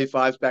were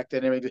 45s back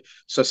then. I mean,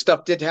 so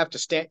stuff did have to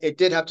stand. It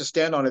did have to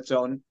stand on its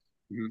own.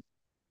 Mhm.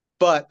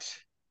 But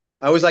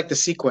I always like the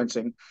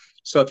sequencing.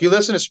 So if you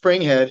listen to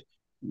Springhead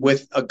Mhm.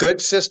 with a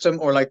good system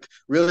or like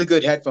really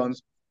good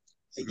headphones,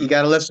 you Mhm.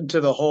 got to listen to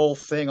the whole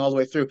thing all the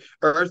way through.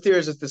 Earth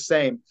Ears is the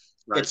same.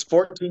 Right. It's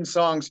 14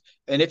 songs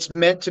and it's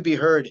meant to be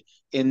heard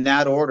in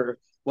that order.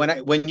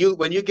 When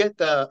you get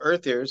the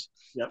Earth Ears,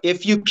 Yep.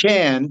 if you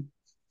can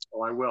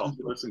Oh, I will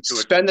listen to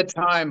it. spend the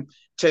time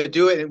to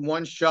do it in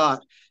one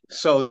shot. Yeah.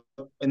 So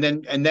and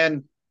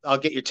then I'll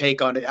get your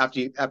take on it after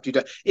you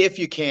do if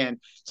you can.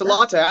 It's a Yeah.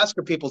 lot to ask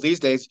for people these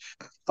days.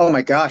 Oh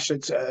my gosh,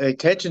 it's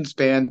attention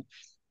span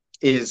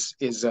is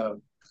is uh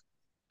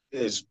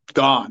is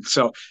gone.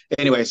 So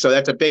anyway, so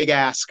that's a big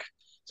ask.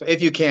 So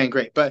if you can,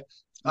 great. But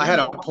I No, had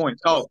a no. point.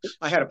 Oh,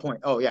 I had a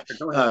point. Oh yeah,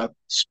 Go ahead.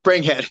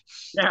 Springhead.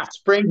 Yeah.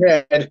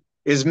 Springhead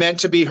is meant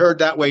to be heard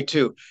that way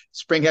too.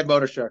 Springhead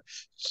Motor Shark.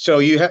 So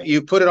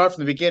you put it on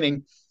from the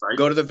beginning, Right.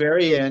 go to the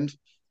very end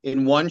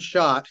in one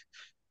shot,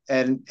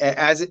 and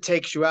as it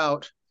takes you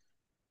out,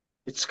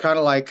 it's kind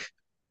of like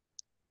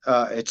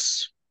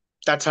it's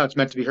that's how it's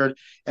meant to be heard.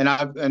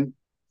 And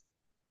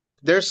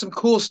there's some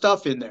cool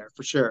stuff in there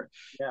for sure.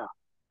 Yeah.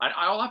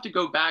 I'll have to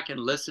go back and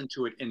listen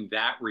to it in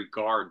that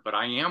regard, but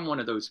I am one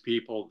of those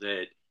people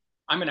that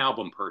I'm an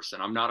album person.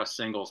 I'm not a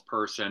singles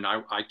person.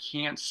 I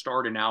can't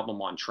start an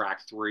album on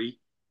track three.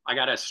 I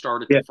got to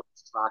start at the Yeah,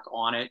 first track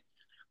on it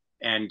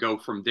and go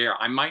from there.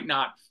 I might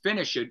not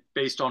finish it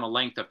based on a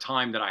length of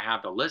time that I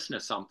have to listen to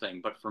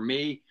something, but for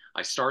me,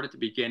 I start at the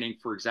beginning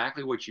for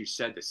exactly what you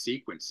said, the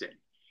sequencing.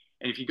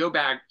 And if you go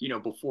back,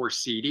 before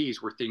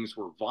CDs where things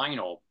were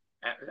vinyl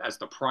as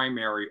the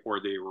primary or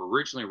they were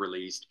originally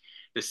released,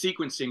 the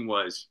sequencing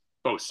was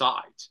both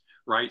sides,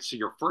 right? So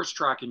your first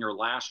track and your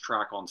last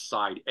track on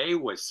side A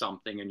was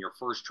something, and your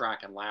first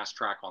track and last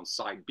track on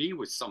side B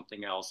was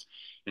something else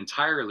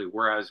entirely.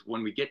 Whereas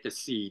when we get the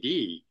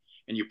CD,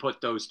 and you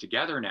put those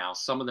together now,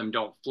 some of them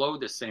don't flow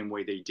the same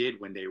way they did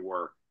when they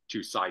were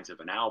two sides of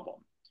an album.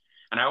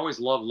 And I always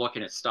love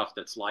looking at stuff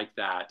that's like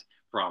that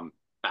from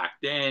back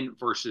then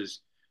versus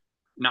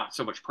not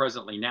so much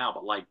presently now,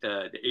 but like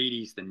the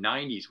 80s, the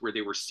 90s, where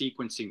they were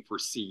sequencing for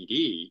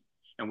CD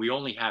and we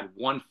only had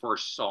one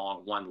first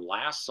song, one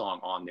last song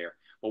on there.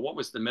 Well, what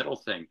was the middle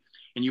thing?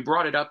 And you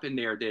brought it up in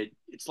there that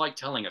it's like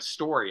telling a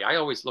story. I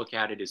always look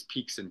at it as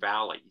peaks and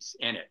valleys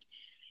in it.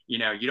 You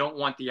don't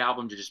want the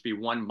album to just be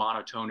one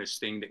monotonous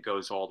thing that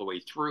goes all the way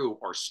through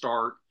or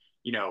start,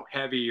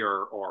 heavy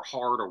or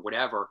hard or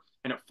whatever,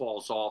 and it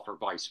falls off or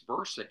vice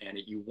versa in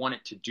it. You want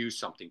it to do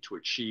something, to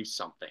achieve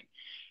something.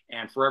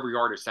 And for every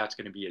artist, that's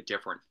going to be a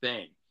different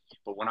thing.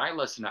 But when I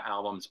listen to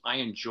albums, I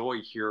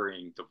enjoy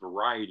hearing the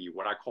variety,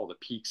 what I call the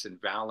peaks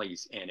and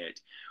valleys in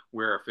it,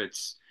 where if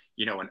it's,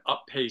 an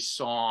up-paced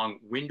song,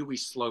 when do we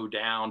slow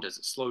down? Does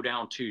it slow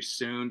down too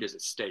soon? Does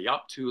it stay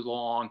up too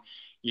long?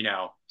 You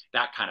know,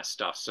 that kind of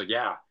stuff. So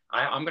yeah,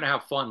 I'm going to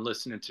have fun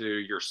listening to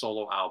your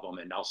solo album,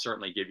 and I'll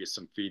certainly give you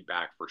some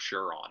feedback for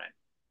sure on it.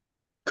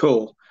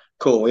 cool,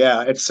 cool.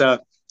 Yeah, it's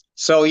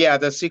so yeah,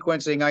 the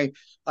sequencing.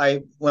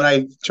 I when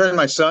I turn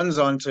my sons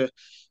on to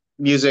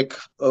music,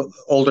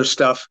 older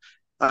stuff,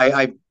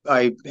 I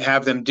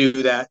have them do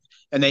that,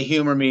 and they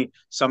humor me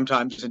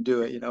sometimes and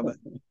do it. But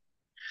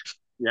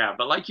Yeah,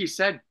 but like you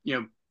said,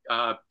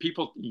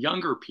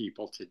 younger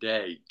people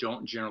today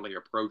don't generally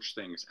approach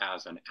things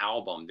as an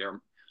album.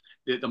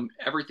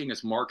 Everything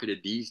is marketed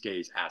these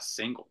days as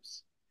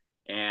singles.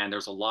 And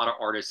there's a lot of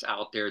artists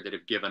out there that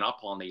have given up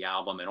on the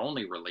album and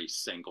only release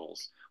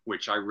singles,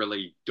 which I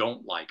really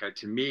don't like.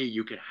 To me,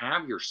 you can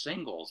have your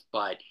singles,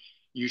 but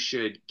you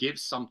should give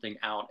something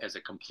out as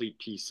a complete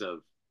piece of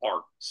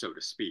art, so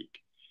to speak.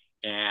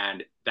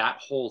 And that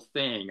whole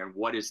thing and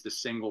what is the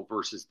single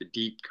versus the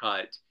deep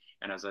cut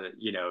and as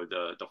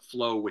the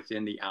flow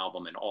within the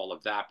album and all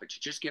of that, but to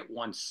just get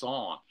one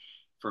song,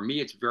 for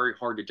me, it's very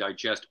hard to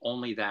digest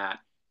only that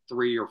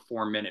 3 or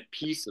 4 minute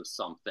piece of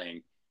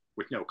something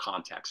with no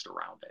context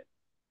around it.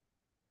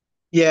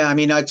 yeah, I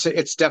mean,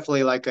 it's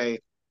definitely like a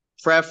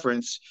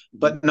preference, Mhm.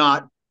 but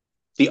not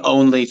the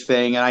only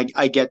thing. And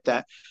I get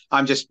that.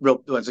 I'm just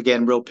real once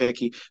again real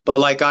picky. But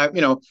like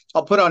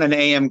I'll put on an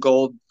AM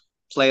Gold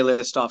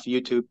playlist off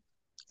YouTube,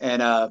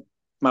 and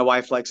my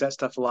wife likes that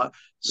stuff a lot.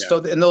 Yeah, So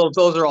and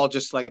those are all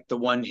just like the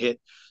one hit right.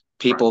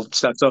 people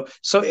stuff. So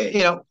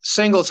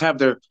singles have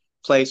their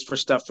place for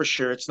stuff for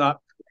sure. It's not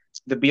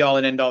the be all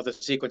and end all of the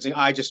sequencing.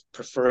 I just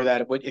prefer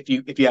that if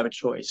you have a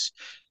choice,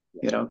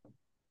 Yeah, you know.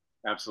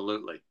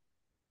 absolutely.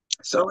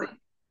 So So,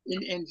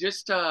 in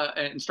just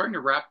and starting to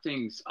wrap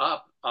things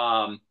up,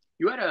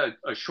 you had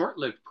a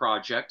short-lived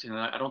project, and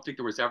I don't think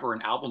there was ever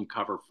an album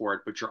cover for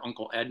it, but your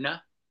Uncle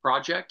Edna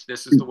project.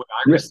 This is the way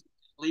I yeah, received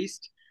it, at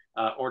least.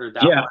 Ordered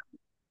that yeah,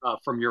 one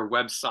from your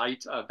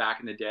website back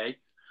in the day.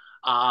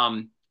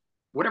 Um,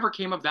 whatever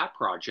came of that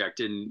project,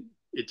 and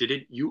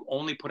you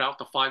only put out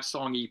the 5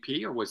 song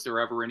EP, or was there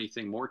ever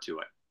anything more to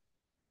it?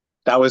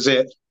 that was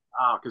it.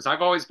 Because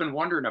I've always been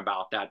wondering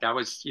about that. That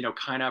was,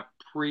 kind of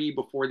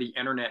before the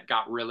internet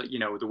got really,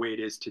 the way it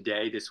is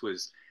today.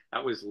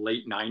 That was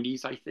late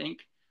 '90s, I think.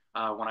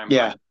 when I'm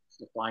Yeah,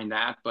 to find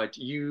that. But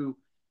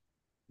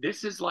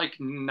this is like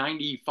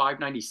 95,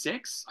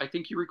 96. I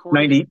think you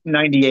recorded it.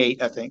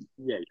 98, I think.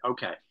 Yeah.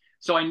 Okay.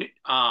 So I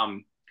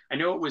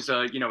know it was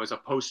it was a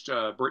post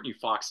Britny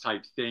Fox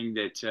type thing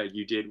that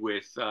you did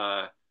with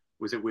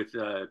was it with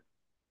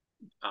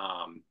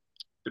um,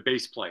 the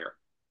bass player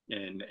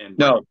and Britny?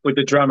 No, with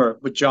the drummer,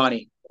 with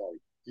Johnny.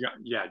 Yeah,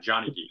 yeah,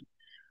 Johnny D.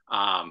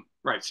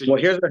 Right. So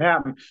Well, here's what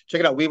happened.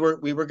 Check it out. We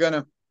were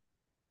gonna.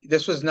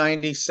 This was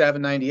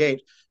 97,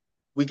 98.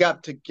 We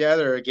got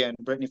together again,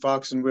 Britny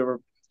Fox, and we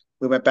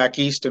went back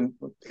east, and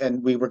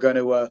we were going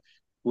to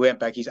we went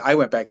back east. I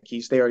went back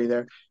east. They already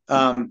there,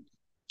 um,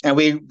 and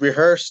we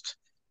rehearsed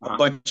a uh,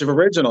 bunch of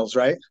originals,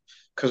 right?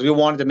 Because we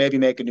wanted to maybe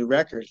make a new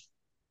record,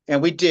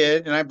 and we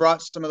did. And I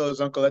brought some of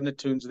those Uncle Edna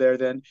tunes there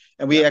then,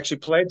 and we yeah. actually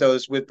played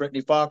those with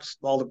Britny Fox,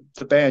 all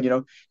the band.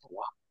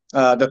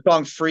 Wow. The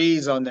song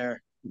 "Freeze" on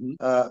there.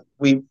 Mhm.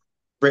 We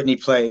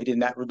Britney played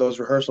in those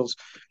rehearsals,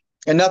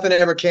 and nothing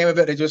ever came of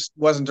it. It just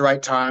wasn't the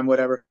right time,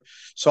 whatever.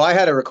 So I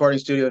had a recording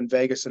studio in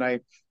Vegas, and I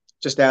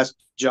just asked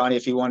Johnny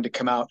if he wanted to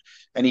come out,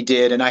 and he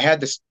did. And I had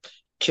this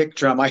kick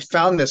drum. I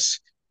found this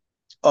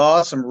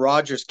awesome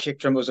Rogers kick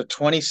drum. It was a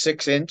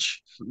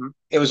 26-inch. Mhm.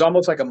 It was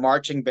almost like a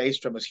marching bass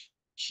drum. It was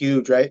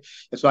huge, right?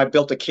 And so I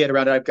built a kit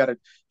around it. I've got a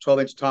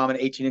 12-inch tom and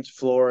 18-inch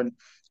floor, and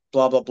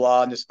blah blah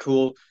blah, and this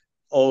cool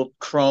old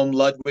chrome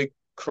Ludwig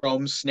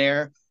chrome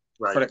snare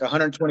for Right. like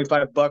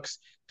 $125.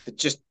 It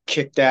just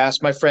kicked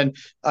ass. My friend,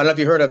 I don't know if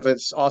you heard of it,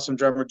 this awesome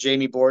drummer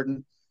Jamie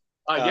Borden.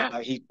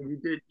 Yeah. He You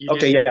did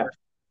Okay, yeah. the,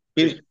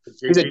 He the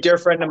he's a JD. dear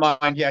friend of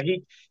mine. Yeah,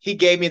 he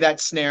gave me that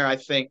snare, I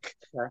think,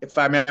 Okay. if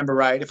I remember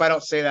right. If I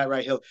don't say that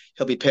right, he'll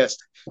be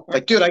pissed.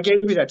 Like, dude, I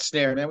gave you that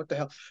snare, man. What the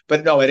hell?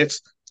 But no, it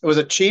was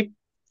a cheap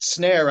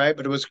snare, right?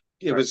 But Right.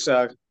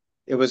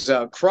 it was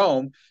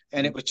chrome,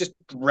 and Mhm. it was just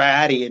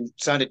ratty and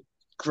sounded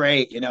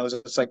great.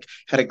 It's like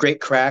had a great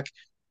crack.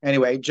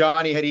 Anyway,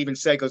 Johnny had even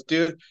said, goes,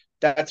 dude,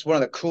 that's one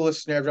of the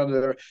coolest snare drums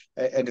ever.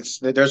 And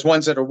there's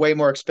ones that are way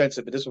more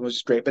expensive, but this one was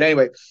just great. But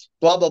anyway,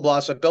 blah blah blah.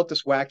 So I built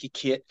this wacky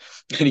kit,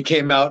 and he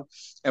came out,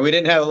 and we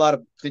didn't have a lot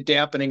of the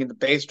dampening in the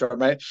bass drum,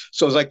 right?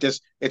 So it was like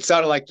this. It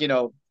sounded like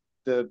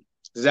the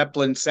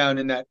Zeppelin sound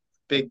in that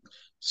big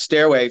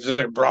stairway. It's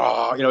like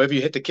brah. If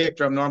you hit the kick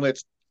drum, normally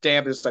it's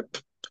damp. It's like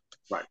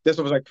Right. this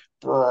one was like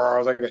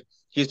brah.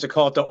 He used to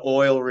call it the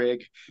oil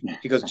rig.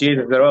 He goes,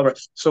 Jesus, they're over.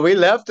 So we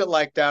left it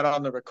like that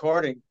on the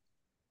recording,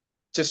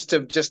 just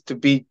to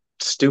be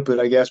stupid,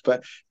 I guess.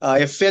 But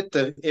it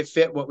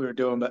fit what we were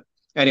doing. But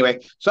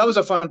anyway, so that was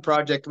a fun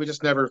project. We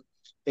just never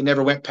it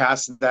never went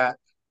past that.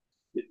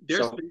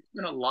 There's So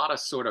been a lot of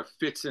sort of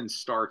fits and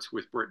starts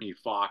with Britny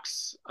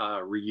Fox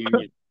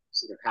reunions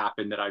that have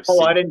happened that I've oh,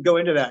 seen. I didn't go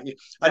into that.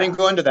 I Yeah. didn't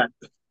go into that.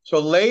 So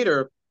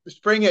later,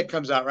 Spring It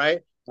comes out, right?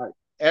 Right.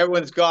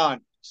 Everyone's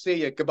gone.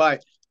 See you. Goodbye. A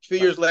few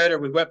Right. years later,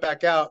 we went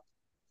back out.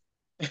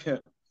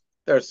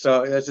 There's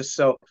so it's just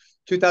so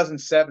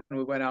 2007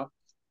 we went out.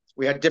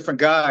 We had different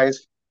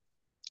guys,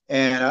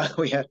 and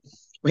we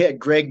had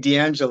Greg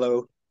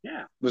D'Angelo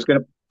Yeah. was going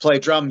to play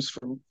drums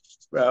from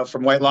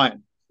White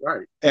Lion,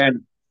 Right.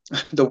 and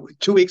the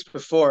 2 weeks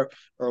before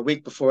or a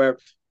week before,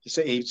 he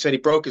said he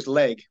broke his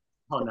leg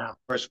Oh no.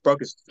 or broke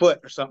his foot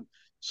or something.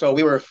 So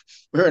we were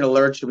in a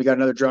lurch, and we got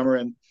another drummer,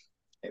 and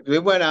we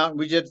went out and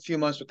we did a few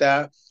months with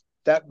that.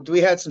 That we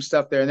had some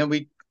stuff there, and then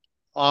we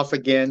off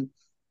again.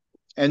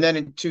 And then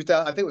in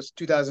 2000, I think it was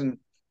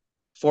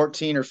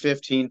 2014 or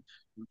 15,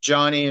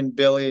 Johnny and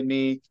Billy and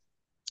me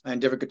and a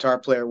different guitar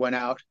player went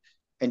out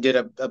and did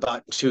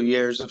about 2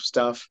 years of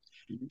stuff.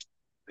 Mhm.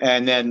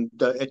 And then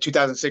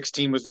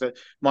 2016 was the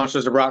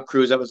Monsters of Rock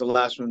cruise. That was the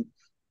last one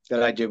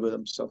that I did with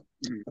them. So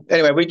Mhm.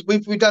 anyway,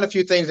 we've done a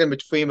few things in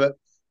between, but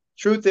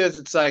truth is,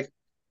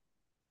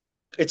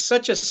 it's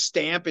such a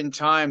stamp in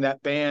time,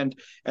 that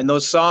band and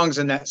those songs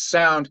and that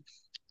sound,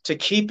 to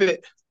keep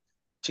it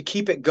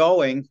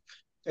going.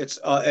 It's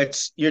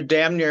you're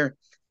damn near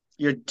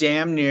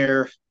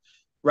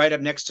right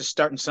up next to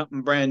starting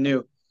something brand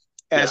new,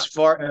 Yeah. as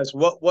far as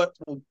what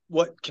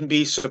can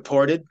be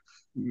supported.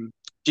 Mhm.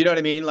 Do you know what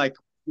I mean? Like,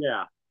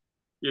 Yeah.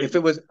 if it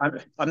was,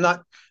 I'm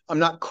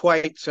not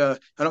quite, I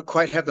don't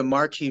quite have the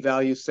marquee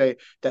value, say,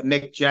 that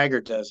Mick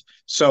Jagger does.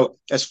 So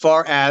as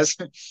far as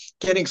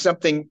getting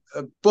something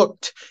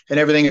booked and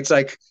everything, it's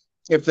like,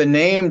 if the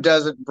name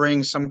doesn't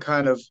bring some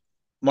kind of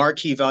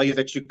marquee value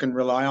that you can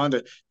rely on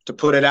to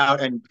put it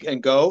out and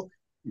go,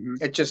 Mhm.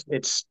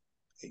 it's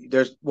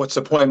there's what's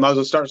the point? Might as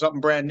well start something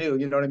brand new.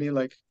 You know what I mean?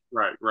 Like,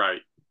 Right.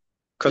 Right.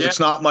 because Yeah. it's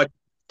not much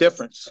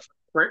difference.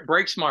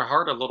 Breaks my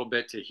heart a little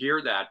bit to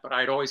hear that, but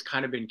I'd always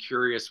kind of been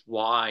curious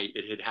why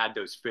it had had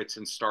those fits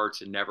and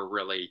starts and never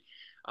really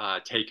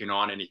taken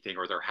on anything,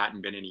 or there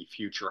hadn't been any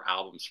future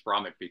albums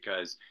from it.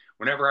 Because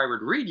whenever I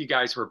would read you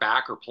guys were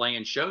back or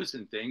playing shows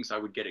and things, I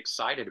would get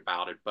excited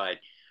about it. But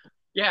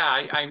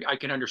yeah, I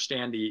can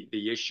understand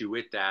the issue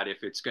with that.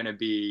 If it's going to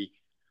be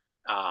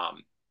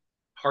um,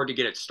 hard to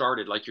get it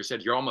started. Like you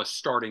said, you're almost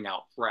starting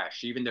out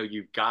fresh, even though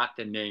you've got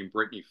the name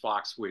Britny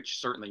Fox, which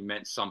certainly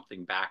meant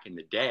something back in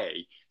the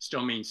day,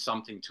 still means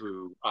something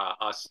to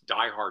us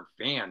diehard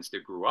fans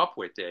that grew up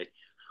with it.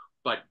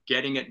 but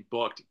getting it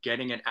booked,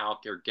 getting it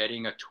out there,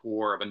 getting a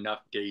tour of enough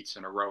dates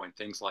in a row and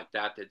things like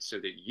that, that so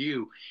that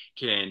you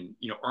can,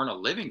 earn a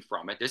living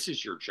from it. This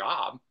is your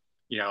job,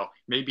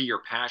 maybe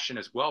your passion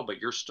as well, but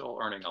you're still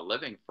earning a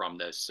living from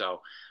this.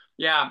 So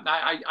yeah,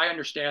 I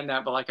understand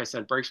that, but like I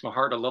said, it breaks my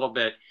heart a little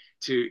bit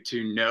to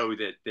know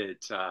that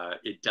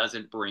it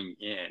doesn't bring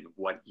in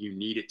what you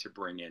need it to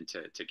bring in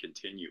to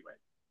continue it.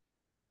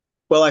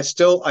 Well, I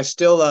still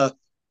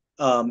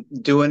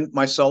doing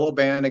my solo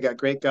band. I got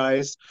great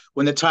guys.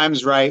 When the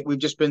time's right, we've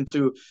just been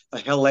through a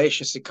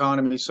hellacious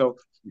economy, so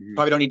Mhm.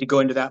 probably don't need to go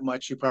into that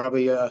much. You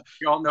probably You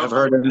all know have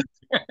about heard of.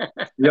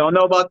 that. We all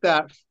know about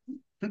that.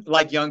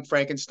 Like young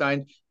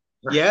Frankenstein.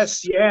 Right.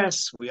 Yes,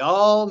 yes, we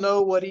all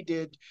know what he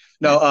did.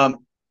 No,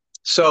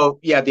 so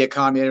yeah, the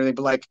economy and everything,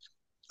 but like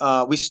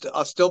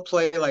I'll still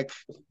play like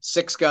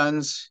Six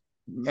Guns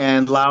Mhm.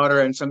 and Louder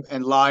and some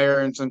and Liar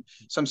and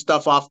some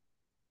stuff off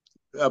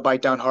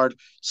Bite Down Hard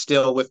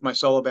still with my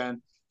solo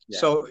band. Yeah.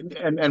 So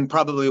and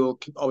probably will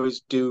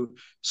always do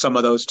some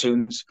of those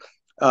tunes.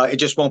 It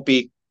just won't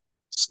be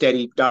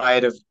steady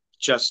diet of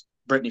just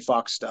Britny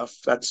Fox stuff.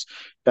 That's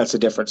a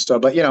different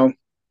stuff. But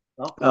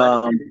Well, glad to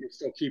hear um, that you're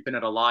still keeping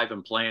it alive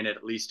and playing it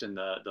at least in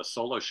the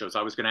solo shows.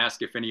 I was going to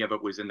ask if any of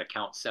it was in the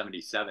Count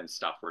 77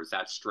 stuff, or is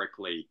that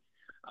strictly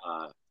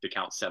the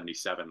Count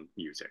 77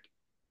 music?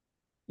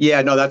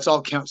 yeah, no, that's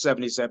all Count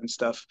 77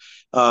 stuff.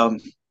 Um,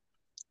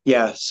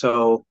 yeah,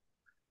 so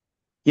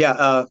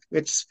yeah,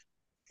 it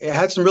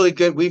had some really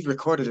good. We've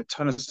recorded a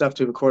ton of stuff.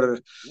 We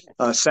recorded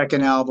Yeah. a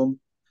second album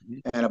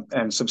Mhm.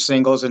 and some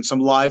singles and some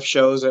live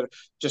shows that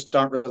just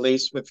aren't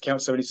released with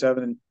Count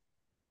 77 and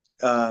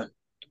uh,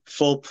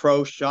 full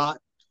pro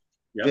shot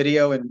Yep.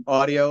 video and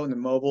audio and the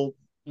mobile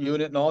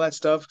unit and all that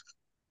stuff.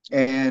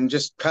 And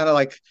just kind of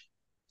like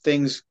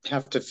things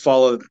have to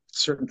follow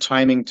certain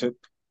timing to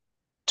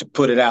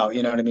put it out.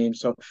 You know what I mean?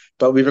 So,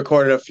 but we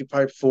recorded a few,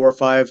 probably 4 or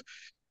 5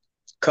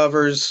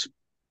 covers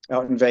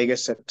out in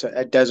Vegas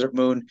at Desert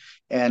Moon,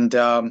 and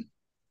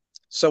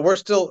so we're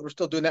still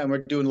doing that, and we're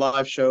doing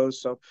live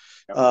shows. So,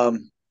 Yep.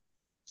 um,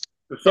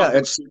 So yeah, something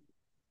it's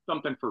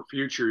something for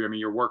future. I mean,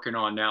 you're working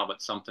on now,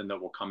 but something that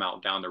will come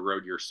out down the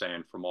road. You're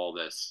saying from all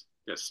this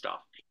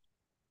stuff.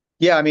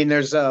 yeah. I mean,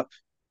 there's a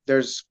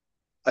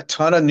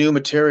ton of new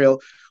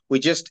material.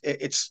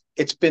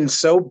 It's been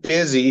so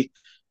busy.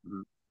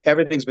 Mhm.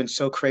 Everything's been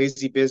so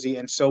crazy busy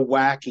and so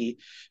wacky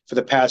for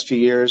the past few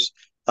years.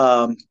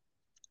 Um,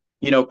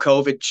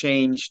 COVID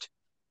changed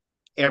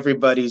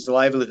everybody's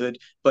livelihood,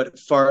 but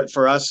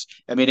for us,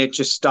 I mean, it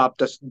just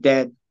stopped us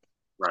dead.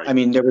 I Right.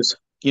 mean, there was,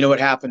 what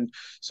happened.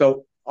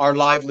 So our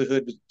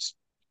livelihood was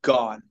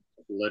gone.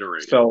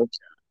 Obliterated. So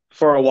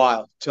for a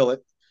while till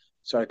it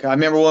sorry, I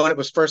remember when it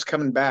was first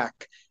coming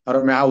back. I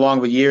don't remember how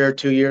long, a year,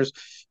 2 years.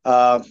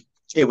 Uh,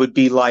 it would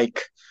be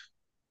like,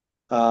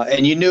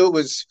 and you knew it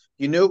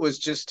was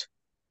just,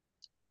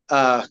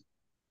 uh,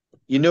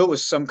 you knew it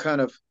was some kind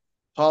of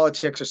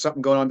politics or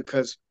something going on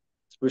because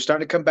we were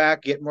starting to come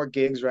back, get more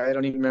gigs, right? I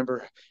don't even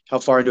remember how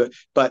far into it,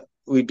 but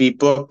we'd be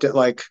booked at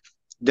like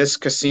this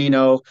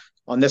casino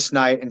on this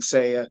night and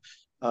say,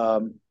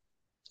 and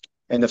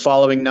the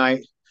following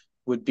night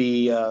would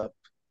be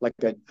like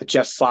a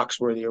Jeff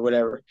Foxworthy or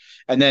whatever,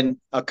 and then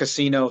a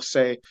casino,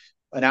 say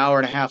an hour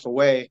and a half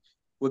away,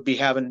 would be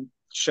having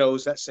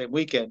shows that same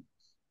weekend,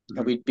 and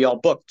Mhm. we'd be all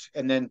booked.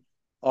 And then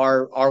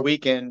our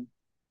weekend,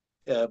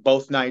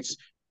 both nights,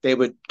 they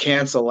would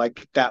cancel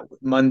like that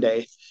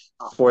Monday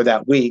Oh, for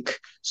that week.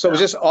 So it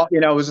was yeah. just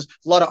it was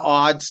a lot of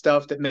odd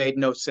stuff that made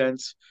no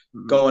sense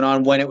Mhm. going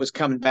on when it was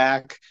coming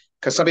back.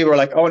 Because some Right. people were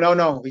like, "Oh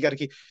no, we got to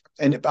keep."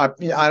 And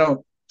I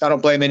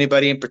don't blame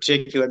anybody in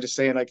particular. I'm just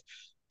saying, like,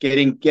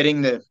 getting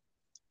the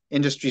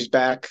industries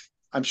back.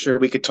 I'm sure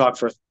we could talk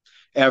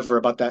forever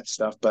about that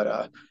stuff,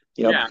 but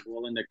you know, Yeah,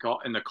 well, in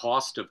the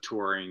cost of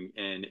touring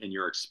and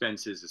your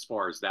expenses as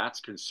far as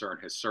that's concerned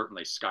has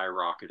certainly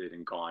skyrocketed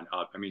and gone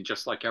up. I mean,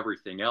 just like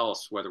everything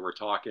else, whether we're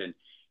talking,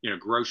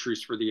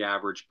 groceries for the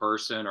average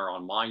person or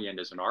on my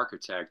end as an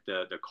architect,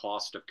 the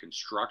cost of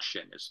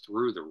construction is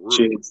through the roof.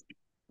 geez.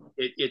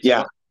 It's Yeah,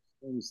 one of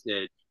the things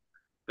that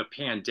the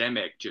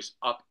pandemic just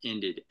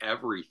upended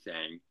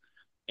everything.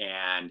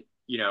 And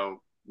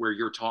where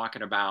you're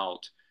talking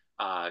about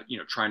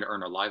trying to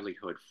earn a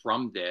livelihood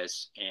from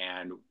this,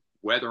 and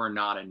whether or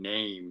not a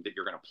name that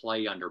you're going to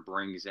play under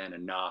brings in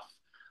enough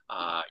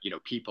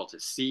people to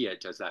see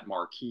it as that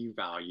marquee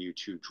value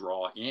to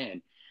draw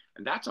in.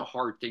 And that's a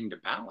hard thing to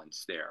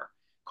balance there.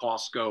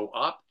 Costs go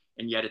up,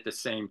 and yet at the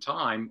same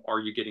time, are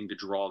you getting the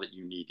draw that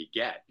you need to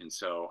get? And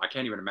so I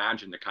can't even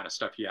imagine the kind of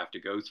stuff you have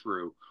to go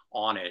through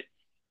on it.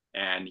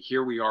 And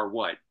here we are,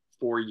 what,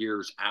 4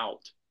 years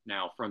out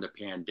now from the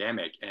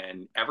pandemic,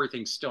 and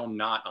everything's still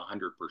not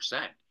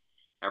 100%.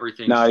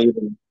 Everything's not just,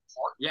 even.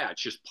 yeah,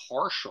 it's just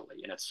partially.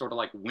 And it's sort of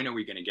like, when are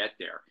we going to get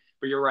there?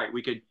 But you're right.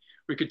 We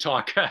could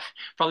talk,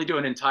 probably do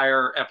an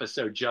entire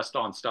episode just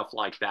on stuff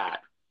like that.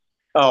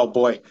 Oh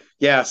boy,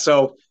 yeah.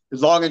 So the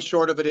long and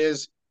short of it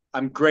is,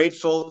 I'm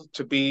grateful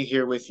to be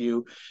here with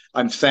you.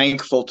 I'm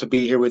thankful to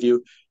be here with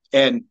you,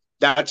 and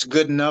that's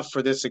good enough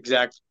for this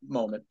exact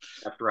moment.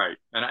 That's right.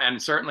 And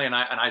certainly, and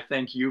I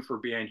thank you for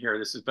being here.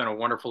 This has been a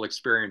wonderful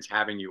experience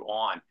having you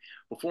on.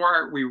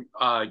 Before we,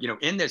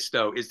 end this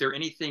though, is there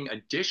anything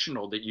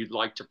additional that you'd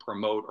like to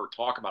promote or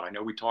talk about? I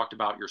know we talked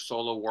about your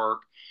solo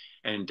work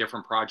and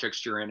different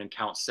projects you're in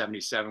Count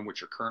 77,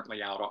 which you're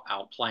currently out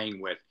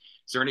playing with.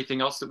 Is there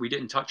anything else that we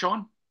didn't touch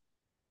on?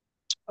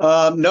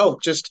 No,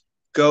 just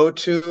go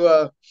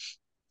to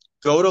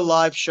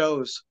live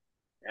shows.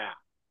 Yeah,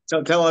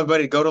 So tell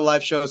everybody, go to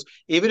live shows,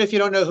 even if you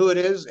don't know who it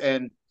is,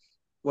 and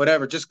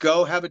whatever. Just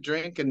go have a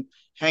drink and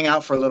hang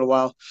out for a little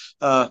while,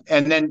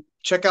 and then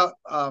check out.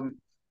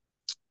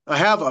 I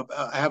have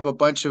a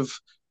bunch of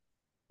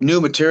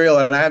new material,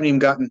 and I haven't even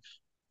gotten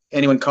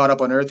anyone caught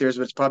up on Earth Ears,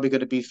 but it's probably going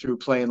to be through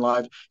playing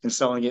live and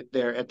selling it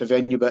there at the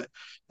venue. But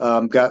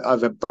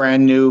I've a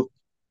brand new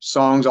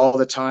songs all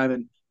the time,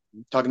 and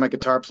talking to my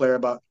guitar player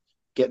about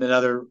getting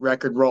another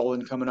record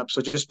rolling coming up. So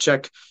just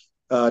check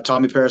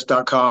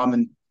TommyParis.com,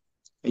 and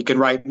you can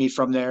write me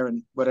from there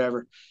and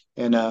whatever.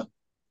 And excellent.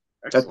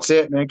 that's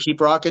it, man.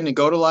 Keep rocking and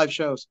go to live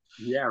shows.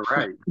 Yeah,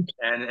 right.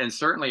 And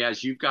certainly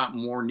as you've got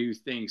more new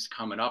things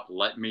coming up,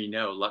 let me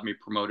know. Let me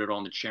promote it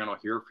on the channel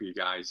here for you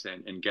guys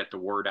and get the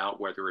word out,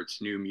 whether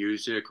it's new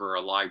music or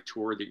a live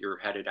tour that you're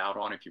headed out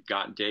on. If you've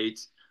got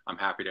dates, I'm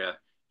happy to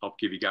help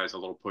give you guys a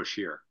little push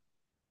here.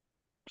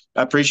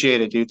 I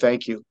appreciate it, dude.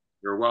 Thank you.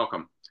 You're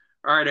welcome.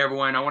 All right,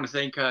 everyone. I want to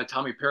thank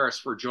Tommy Paris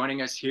for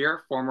joining us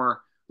here,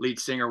 former lead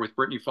singer with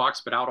Britny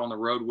Fox, but out on the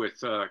road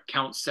with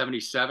Count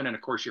 77. And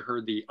of course, you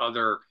heard the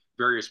other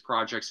various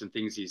projects and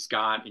things he's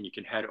got. And you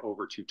can head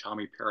over to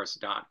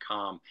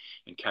TommyParis.com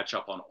and catch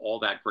up on all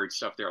that great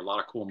stuff there. A lot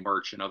of cool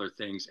merch and other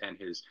things. And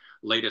his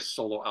latest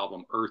solo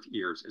album, Earth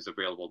Ears, is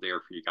available there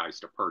for you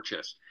guys to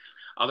purchase.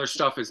 Other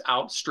stuff is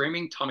out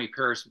streaming, Tommy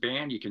Paris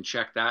Band. You can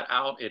check that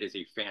out. It is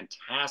a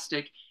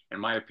fantastic, in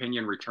my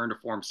opinion, return to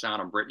form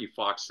sound on Britny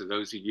Fox. So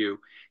those of you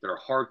that are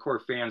hardcore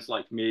fans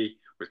like me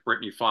with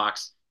Britny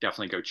Fox,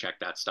 definitely go check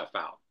that stuff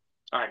out.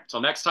 All right,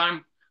 till next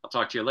time, I'll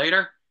talk to you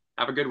later.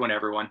 Have a good one,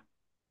 everyone.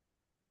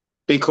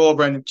 Be cool,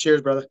 Brendan.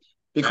 Cheers, brother.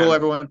 Be cool, And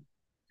everyone.